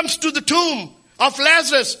 Jesus comes to the tomb of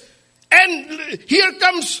Lazarus, and here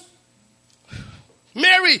comes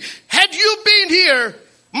Mary. Had you been here,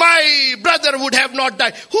 my brother would have not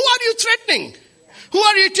died. Who are you threatening? Who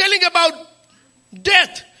are you telling about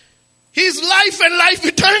death? He's life and life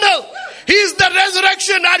eternal. He's the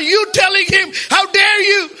resurrection. Are you telling him, how dare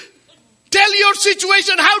you? Tell your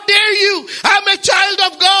situation, how dare you? I'm a child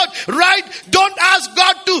of God, right? Don't ask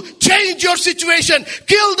God to change your situation.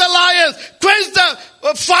 Kill the lions, quench the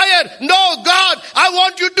fire. No, God, I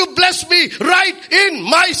want you to bless me right in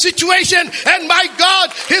my situation. And my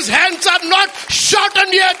God, his hands are not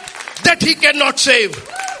shortened yet that he cannot save.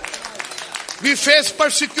 We face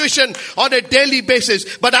persecution on a daily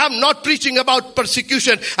basis, but I'm not preaching about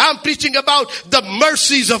persecution. I'm preaching about the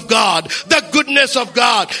mercies of God, the goodness of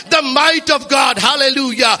God, the might of God.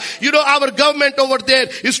 Hallelujah. Our government over there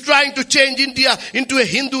is trying to change India into a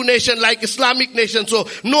Hindu nation like Islamic nation, so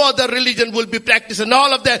no other religion will be practiced and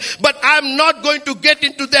all of that. But I'm not going to get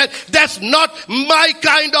into that. That's not my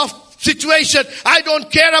kind of situation. I don't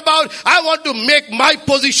care about. I want to make my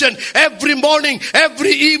position every morning, every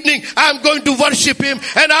evening. I'm going to worship him,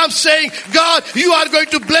 and I'm saying, God, you are going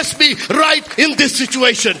to bless me right in this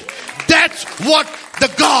situation. That's what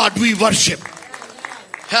the God we worship.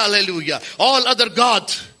 Hallelujah. All other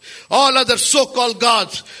gods, all other so-called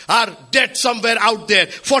gods are dead somewhere out there.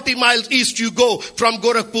 40 miles east you go from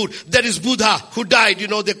Gorakhpur. There is Buddha who died.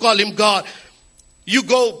 They call him God. You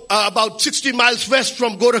go about 60 miles west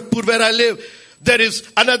from Gorakhpur where I live. There is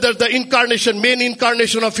the main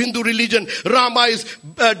incarnation of Hindu religion. Rama is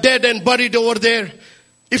dead and buried over there.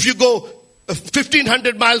 If you go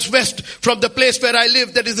 1500 miles west from the place where I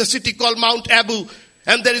live, there is a city called Mount Abu.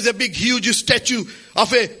 And there is a big huge statue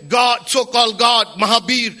of a god, so-called god,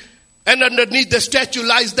 Mahabir. And underneath the statue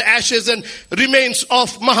lies the ashes and remains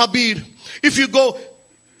of Mahabir. If you go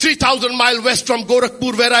 3,000 miles west from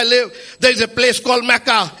Gorakhpur where I live, there is a place called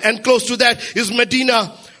Mecca, and close to that is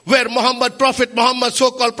Medina, where Prophet Muhammad,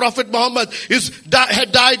 so-called Prophet Muhammad,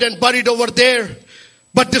 had died and buried over there.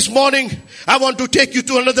 But this morning, I want to take you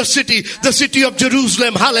to another city, the city of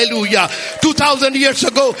Jerusalem. Hallelujah. 2,000 years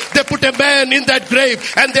ago, they put a man in that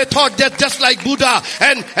grave, and they thought that just like Buddha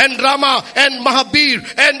and Rama and Mahabir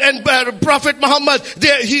and Prophet Muhammad,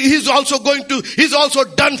 he's also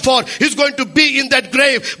done for. He's going to be in that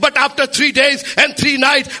grave. But after 3 days and 3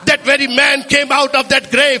 nights, that very man came out of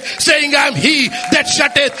that grave saying, I'm he that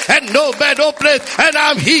shutteth and no man openeth, and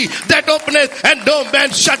I'm he that openeth and no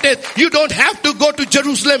man shutteth. You don't have to go to Jerusalem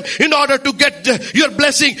in order to get your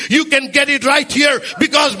blessing. You can get it right here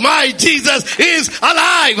because my Jesus is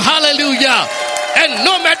alive. Hallelujah. And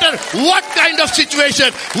no matter what kind of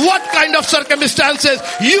situation, what kind of circumstances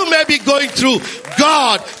you may be going through,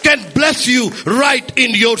 God can bless you right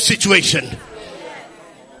in your situation.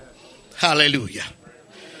 Hallelujah.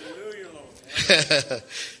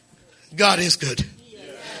 God is good.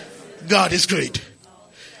 God is great.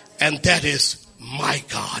 And that is my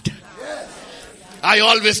God. I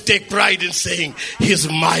always take pride in saying, He's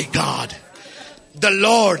my God. The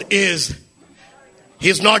Lord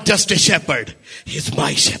He's not just a shepherd. He's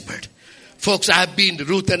my shepherd. Folks,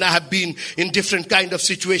 Ruth and I have been in different kind of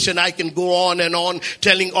situation. I can go on and on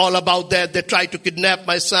telling all about that. They try to kidnap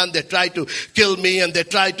my son. They try to kill me and they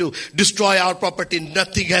try to destroy our property.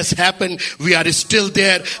 Nothing has happened. We are still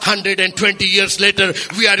there. 120 years later,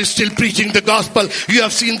 we are still preaching the gospel. You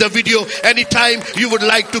have seen the video. Anytime you would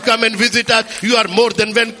like to come and visit us, you are more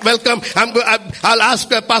than welcome. I'll ask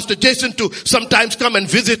Pastor Jason to sometimes come and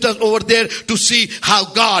visit us over there to see how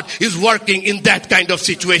God is working in that kind of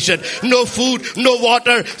situation. No food, no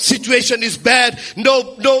water, situation is bad.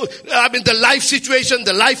 The life situation,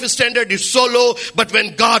 the life standard is so low, but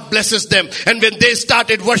when God blesses them and when they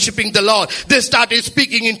started worshiping the Lord, they started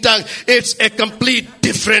speaking in tongues, it's a complete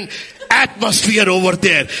different atmosphere over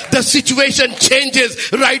there. The situation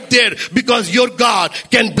changes right there because your God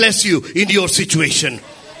can bless you in your situation.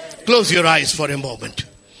 Close your eyes for a moment.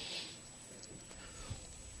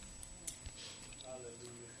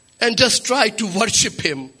 And just try to worship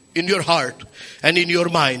Him in your heart and in your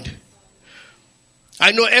mind.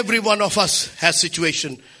 I know every one of us has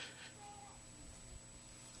situation.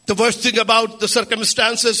 The worst thing about the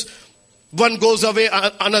circumstances, one goes away,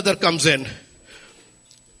 another comes in.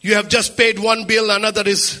 You have just paid one bill, another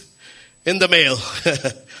is in the mail.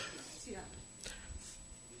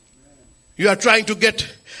 You are trying to get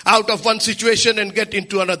out of one situation and get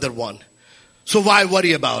into another one. So why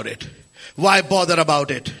worry about it? Why bother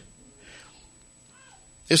about it?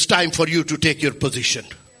 It's time for you to take your position.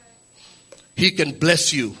 He can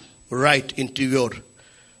bless you right into your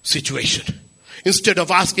situation. Instead of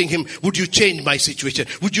asking Him, would you change my situation?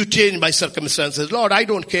 Would you change my circumstances? Lord, I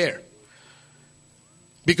don't care.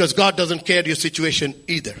 Because God doesn't care your situation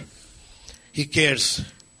either. He cares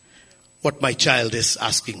what my child is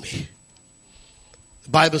asking me. The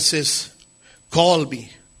Bible says, call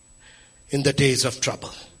me in the days of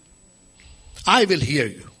trouble. I will hear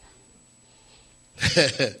you.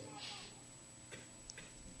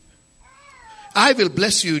 I will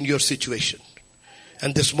bless you in your situation.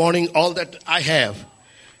 And this morning, all that I have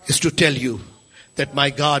is to tell you that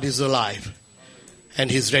my God is alive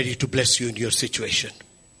and He's ready to bless you in your situation.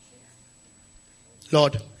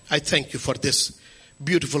 Lord, I thank you for this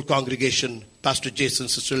beautiful congregation, Pastor Jason,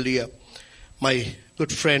 Sister Leah, my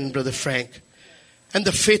good friend, Brother Frank, and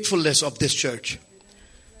the faithfulness of this church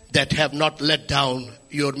that have not let down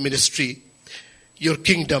your ministry, your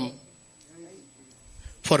kingdom,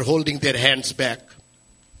 for holding their hands back.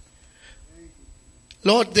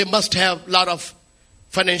 Lord, they must have a lot of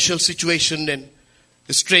financial situation and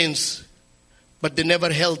strains, but they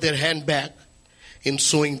never held their hand back in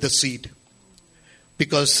sowing the seed.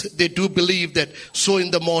 Because they do believe that sow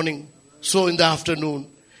in the morning, sow in the afternoon,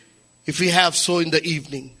 if we have, sow in the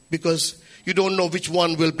evening. Because you don't know which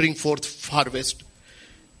one will bring forth harvest.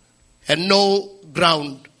 And no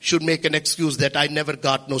ground should make an excuse that I never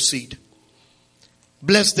got no seed.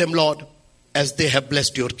 Bless them, Lord, as they have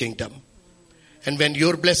blessed your kingdom. And when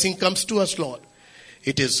your blessing comes to us, Lord,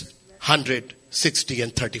 it is 100, 60,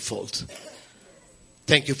 and 30 folds.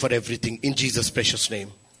 Thank you for everything. In Jesus' precious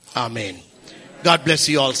name. Amen. God bless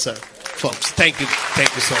you all, sir. Folks, thank you.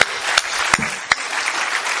 Thank you so much.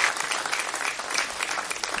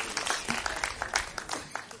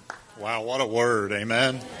 Wow, what a word.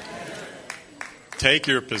 Amen. Take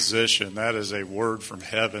your position. That is a word from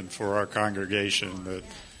heaven for our congregation, that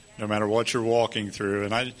no matter what you're walking through.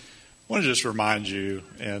 And I want to just remind you,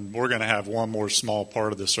 and we're going to have one more small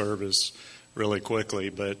part of the service really quickly,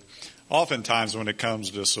 but oftentimes when it comes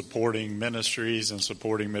to supporting ministries and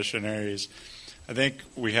supporting missionaries, I think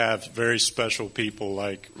we have very special people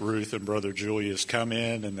like Ruth and Brother Julius come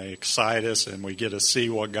in and they excite us and we get to see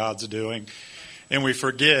what God's doing. And we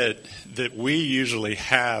forget that we usually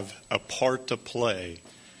have a part to play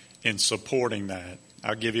in supporting that.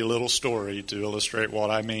 I'll give you a little story to illustrate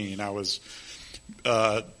what I mean. I was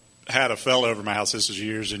had a fellow over my house, this was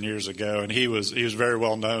years and years ago, and he was very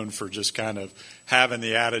well known for just kind of having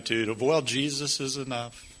the attitude of, well, Jesus is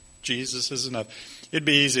enough. Jesus is enough. It'd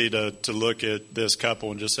be easy to look at this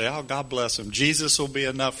couple and just say, oh, God bless them. Jesus will be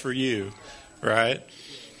enough for you, right?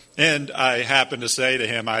 And I happened to say to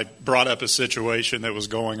him, I brought up a situation that was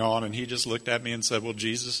going on, and he just looked at me and said, well,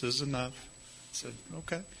 Jesus is enough. I said,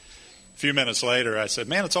 okay. A few minutes later, I said,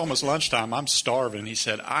 man, it's almost lunchtime. I'm starving. He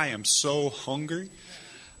said, I am so hungry.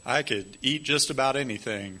 I could eat just about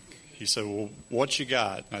anything. He said, well, what you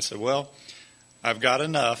got? And I said, well, I've got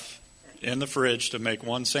enough in the fridge to make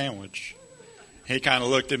one sandwich. He kind of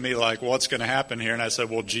looked at me like, what's going to happen here? And I said,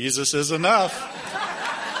 well, Jesus is enough.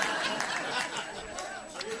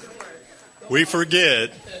 We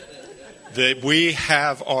forget that we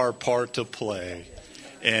have our part to play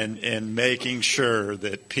in making sure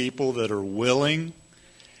that people that are willing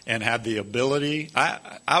and have the ability.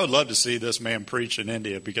 I would love to see this man preach in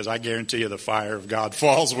India, because I guarantee you the fire of God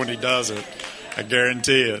falls when he does it. I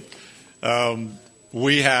guarantee it.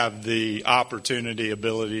 We have the opportunity,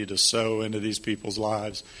 ability to sow into these people's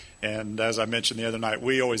lives. And as I mentioned the other night,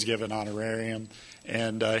 we always give an honorarium.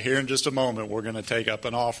 And here in just a moment, we're going to take up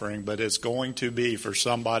an offering, but it's going to be for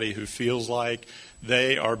somebody who feels like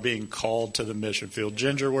they are being called to the mission field.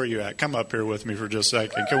 Ginger, where are you at? Come up here with me for just a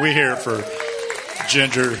second. Can we hear it for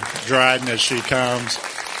Ginger Dryden as she comes?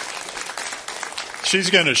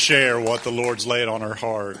 She's going to share what the Lord's laid on her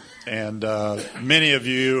heart. And many of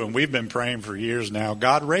you, and we've been praying for years now,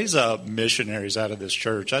 God, raise up missionaries out of this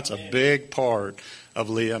church. That's a big part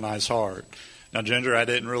of Leah and I's heart. Now, Ginger, I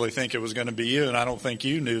didn't really think it was going to be you, and I don't think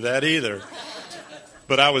you knew that either.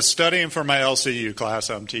 But I was studying for my LCU class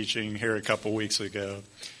I'm teaching here a couple weeks ago.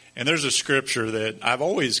 And there's a scripture that I've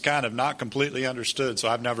always kind of not completely understood, so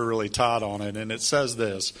I've never really taught on it. And it says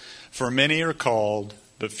this: "For many are called,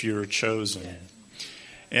 but few are chosen."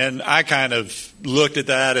 And I kind of looked at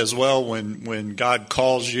that as well. When God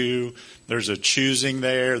calls you, there's a choosing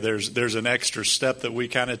there. There's an extra step that we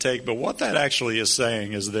kind of take. But what that actually is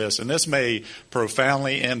saying is this, and this may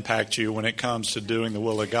profoundly impact you when it comes to doing the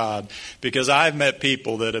will of God, because I've met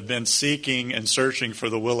people that have been seeking and searching for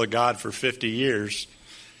the will of God for 50 years,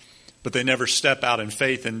 but they never step out in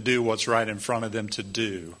faith and do what's right in front of them to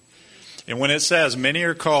do. And when it says many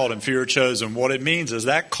are called and few are chosen, what it means is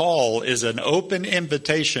that call is an open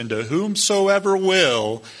invitation to whomsoever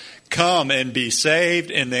will come and be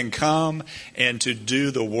saved, and then come and to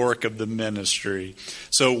do the work of the ministry.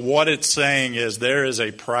 So what it's saying is there is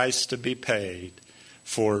a price to be paid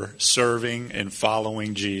for serving and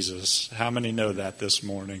following Jesus. How many know that this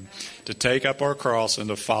morning? To take up our cross and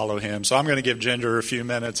to follow him. So I'm going to give Ginger a few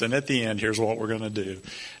minutes, and at the end, here's what we're going to do.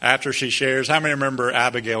 After she shares, how many remember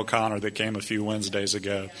Abigail Connor that came a few Wednesdays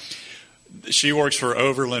ago? She works for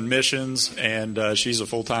Overland Missions, and she's a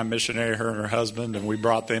full-time missionary, her and her husband, and we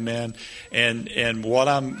brought them in. And what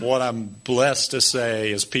I'm blessed to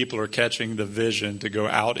say is people are catching the vision to go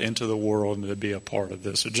out into the world and to be a part of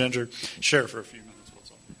this. So Ginger, share for a few minutes.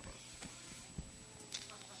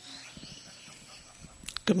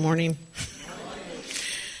 Good morning.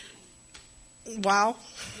 Wow.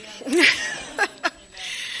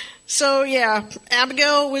 So, yeah,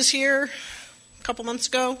 Abigail was here a couple months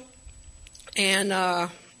ago, and I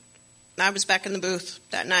was back in the booth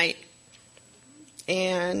that night.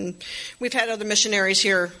 And we've had other missionaries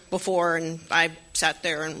here before, and I sat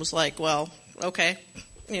there and was like, well, okay,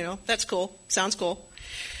 that's cool. Sounds cool.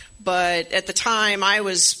 But at the time, I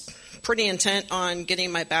was pretty intent on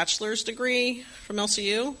getting my bachelor's degree from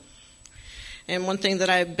LCU. And one thing that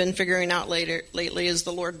I've been figuring out lately is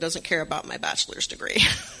the Lord doesn't care about my bachelor's degree.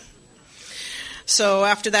 So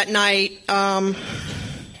after that night, I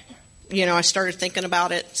started thinking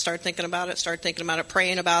about it,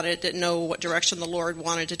 praying about it, didn't know what direction the Lord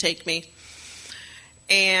wanted to take me.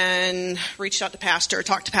 And reached out to Pastor,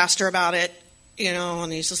 talked to Pastor about it,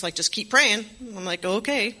 and he's just like, just keep praying. I'm like,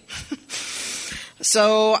 okay.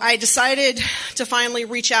 So I decided to finally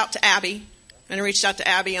reach out to Abby, and I reached out to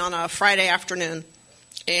Abby on a Friday afternoon,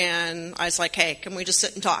 and I was like, hey, can we just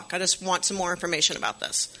sit and talk? I just want some more information about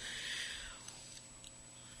this.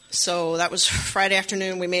 So that was Friday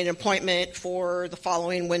afternoon. We made an appointment for the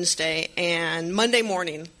following Wednesday, and Monday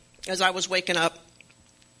morning, as I was waking up,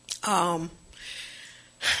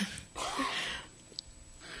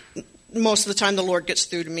 most of the time the Lord gets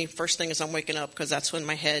through to me first thing as I'm waking up, because that's when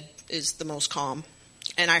my head is the most calm.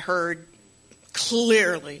 And I heard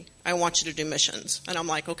clearly, I want you to do missions. And I'm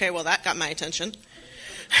like, okay, well, that got my attention.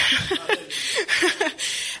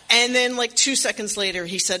 And then like 2 seconds later,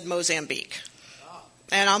 he said Mozambique.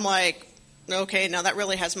 And I'm like, okay, now that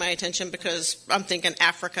really has my attention, because I'm thinking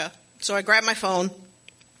Africa. So I grab my phone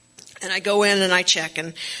and I go in and I check.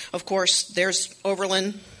 And of course, there's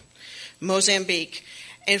Overland, Mozambique.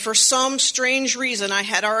 And for some strange reason, I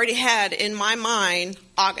had already had in my mind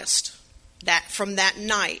August. That from that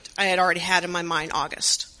night, I had already had in my mind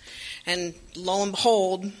August. And lo and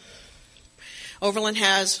behold, Overland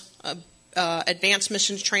has an advanced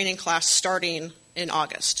missions training class starting in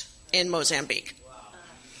August in Mozambique.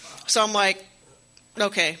 So I'm like,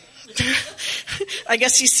 okay, I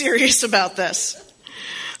guess he's serious about this.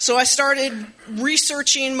 So I started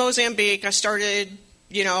researching Mozambique. I started,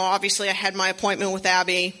 obviously I had my appointment with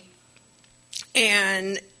Abby,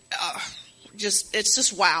 and it's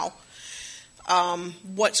just wow.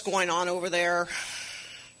 What's going on over there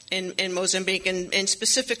in Mozambique, and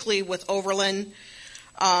specifically with Overland.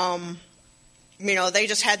 They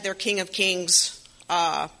just had their King of Kings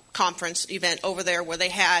conference event over there, where they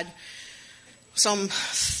had some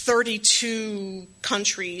 32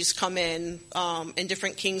 countries come in and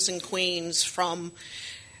different kings and queens from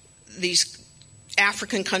these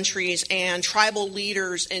African countries and tribal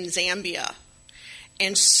leaders in Zambia.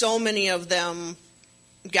 And so many of them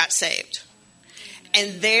got saved.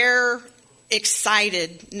 And they're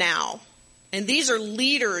excited now. And these are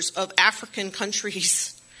leaders of African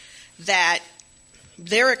countries that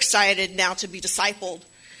they're excited now to be discipled.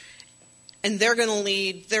 And they're going to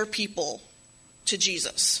lead their people to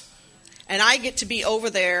Jesus. And I get to be over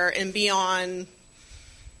there and be on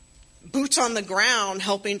boots on the ground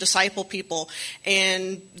helping disciple people.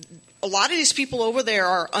 And a lot of these people over there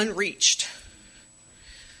are unreached.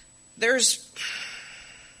 There's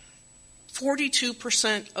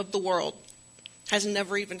 42% of the world has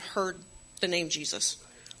never even heard the name Jesus.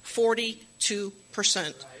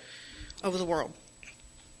 42% of the world.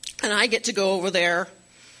 And I get to go over there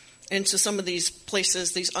into some of these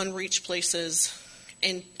places, these unreached places,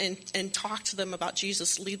 and talk to them about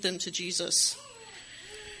Jesus, lead them to Jesus.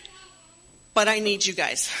 But I need you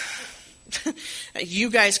guys. You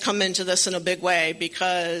guys come into this in a big way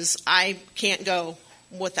because I can't go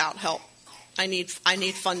without help. I need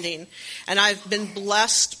funding. And I've been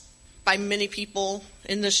blessed by many people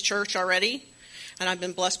in this church already. And I've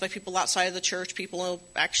been blessed by people outside of the church, people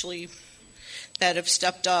actually that have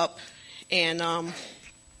stepped up. And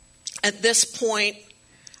at this point,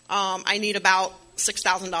 I need about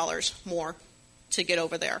 $6,000 more to get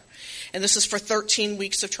over there. And this is for 13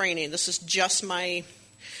 weeks of training. This is just my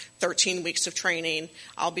 13 weeks of training.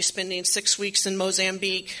 I'll be spending 6 weeks in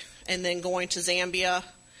Mozambique and then going to Zambia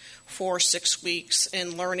for 6 weeks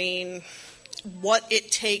and learning what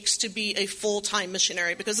it takes to be a full-time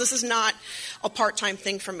missionary, because this is not a part-time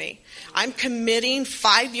thing for me. I'm committing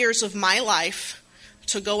 5 years of my life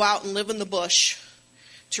to go out and live in the bush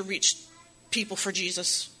to reach people for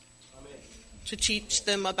Jesus, to teach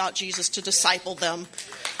them about Jesus, to disciple them.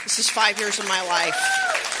 This is 5 years of my life.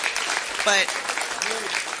 But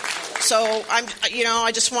so I'm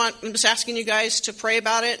just asking you guys to pray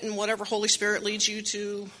about it, and whatever Holy Spirit leads you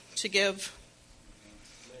to give,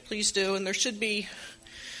 please do. And there should be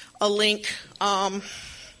a link. Yeah,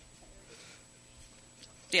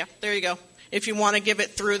 there you go. If you want to give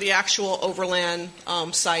it through the actual Overland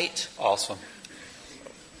site. Awesome.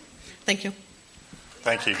 Thank you.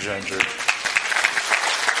 Thank you, Ginger.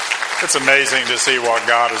 It's amazing to see what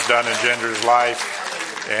God has done in Ginger's life.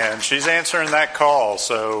 And she's answering that call.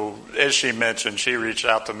 So as she mentioned, she reached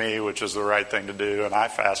out to me, which is the right thing to do. And I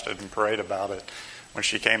fasted and prayed about it. When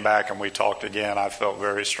she came back and we talked again, I felt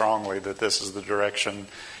very strongly that this is the direction.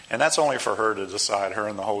 And that's only for her to decide, her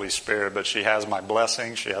and the Holy Spirit. But she has my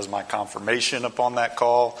blessing. She has my confirmation upon that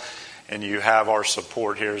call. And you have our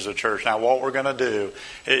support here as a church. Now, what we're going to do,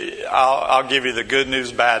 I'll give you the good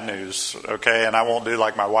news, bad news, okay? And I won't do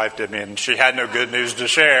like my wife did me, and she had no good news to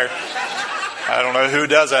share. I don't know who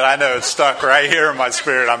does that. I know it's stuck right here in my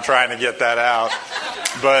spirit. I'm trying to get that out.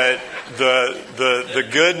 But the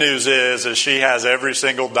good news is she has every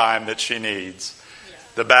single dime that she needs.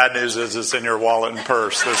 The bad news is it's in your wallet and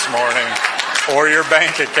purse this morning or your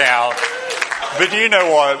bank account. But you know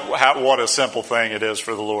what a simple thing it is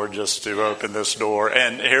for the Lord just to open this door.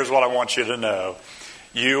 And here's what I want you to know.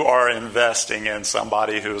 You are investing in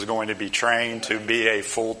somebody who is going to be trained to be a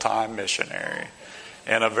full-time missionary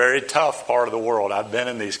in a very tough part of the world. I've been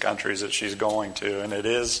in these countries that she's going to, and it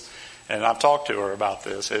is, and I've talked to her about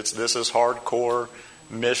this. This is hardcore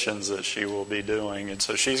missions that she will be doing. And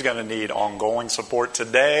so she's going to need ongoing support.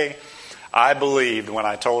 Today, I believed when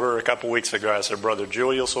I told her a couple weeks ago, I said, Brother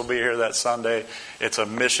Julius will be here that Sunday. It's a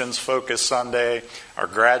missions-focused Sunday. Our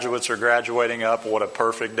graduates are graduating up. What a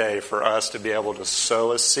perfect day for us to be able to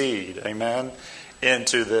sow a seed, amen,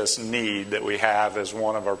 into this need that we have as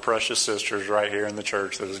one of our precious sisters right here in the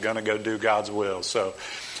church that is going to go do God's will. So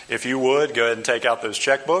if you would, go ahead and take out those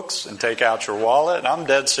checkbooks and take out your wallet. And I'm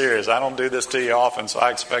dead serious. I don't do this to you often, so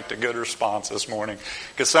I expect a good response this morning.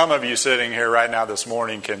 Because some of you sitting here right now this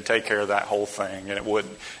morning can take care of that whole thing, and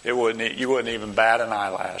you wouldn't even bat an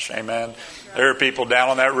eyelash. Amen. There are people down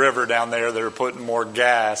on that river down there that are putting more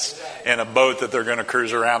gas in a boat that they're going to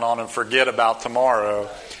cruise around on and forget about tomorrow.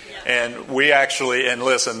 And we actually, and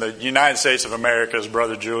listen, the United States of America, as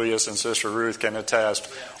Brother Julius and Sister Ruth can attest,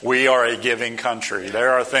 we are a giving country.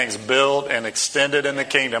 There are things built and extended in the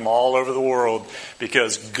kingdom all over the world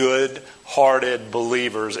because good-hearted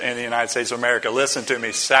believers in the United States of America, listen to me,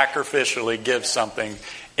 sacrificially give something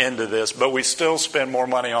into this. But we still spend more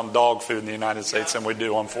money on dog food in the United States than we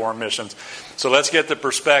do on foreign missions. So let's get the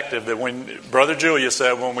perspective that when Brother Julius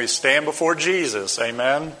said, when we stand before Jesus,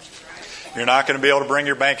 amen, you're not going to be able to bring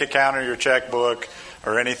your bank account or your checkbook.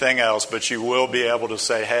 or anything else, but you will be able to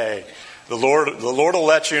say, hey, the Lord will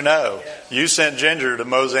let you know. You sent Ginger to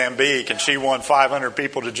Mozambique and she won 500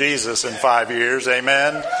 people to Jesus in 5 years.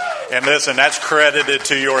 Amen. And listen, that's credited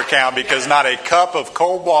to your account, because not a cup of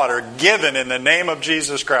cold water given in the name of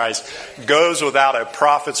Jesus Christ goes without a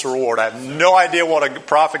prophet's reward. I have no idea what a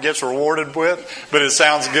prophet gets rewarded with, but it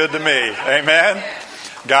sounds good to me. Amen.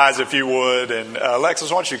 Guys, if you would, and Alexis,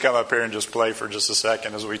 why don't you come up here and just play for just a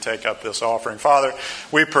second as we take up this offering. Father,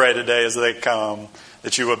 we pray today as they come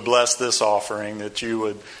that you would bless this offering, that you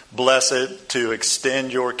would bless it to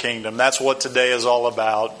extend your kingdom. That's what today is all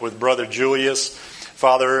about with Brother Julius,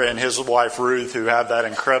 Father, and his wife Ruth, who have that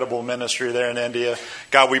incredible ministry there in India.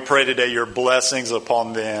 God, we pray today your blessings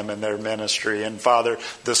upon them and their ministry. And Father,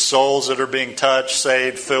 the souls that are being touched,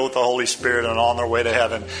 saved, filled with the Holy Spirit and on their way to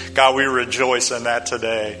heaven. God, we rejoice in that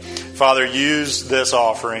today. Father, use this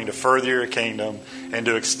offering to further your kingdom and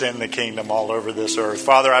to extend the kingdom all over this earth.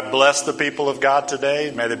 Father, I bless the people of God today.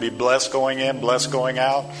 May they be blessed going in, blessed going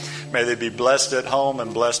out. May they be blessed at home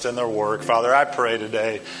and blessed in their work. Father, I pray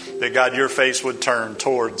today that, God, your face would turn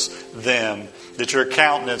towards them, that your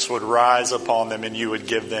countenance would rise upon them and you would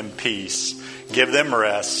give them peace, give them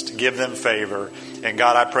rest, give them favor. And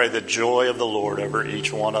God, I pray the joy of the Lord over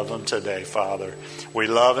each one of them today, Father. We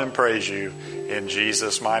love and praise you in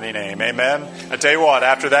Jesus' mighty name. Amen. I tell you what,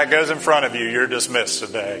 after that goes in front of you, you're dismissed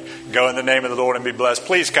today. Go in the name of the Lord and be blessed.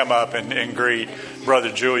 Please come up and greet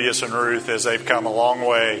Brother Julius and Ruth as they've come a long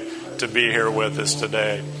way to be here with us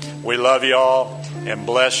today. We love you all and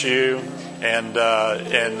bless you. And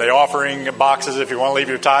the offering boxes, if you want to leave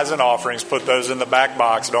your tithes and offerings, put those in the back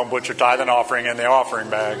box. Don't put your tithe and offering in the offering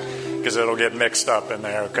bag, because it'll get mixed up in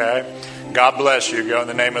there, okay? God bless you. Go in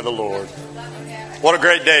the name of the Lord. What a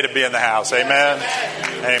great day to be in the house. Amen.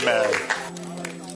 Amen.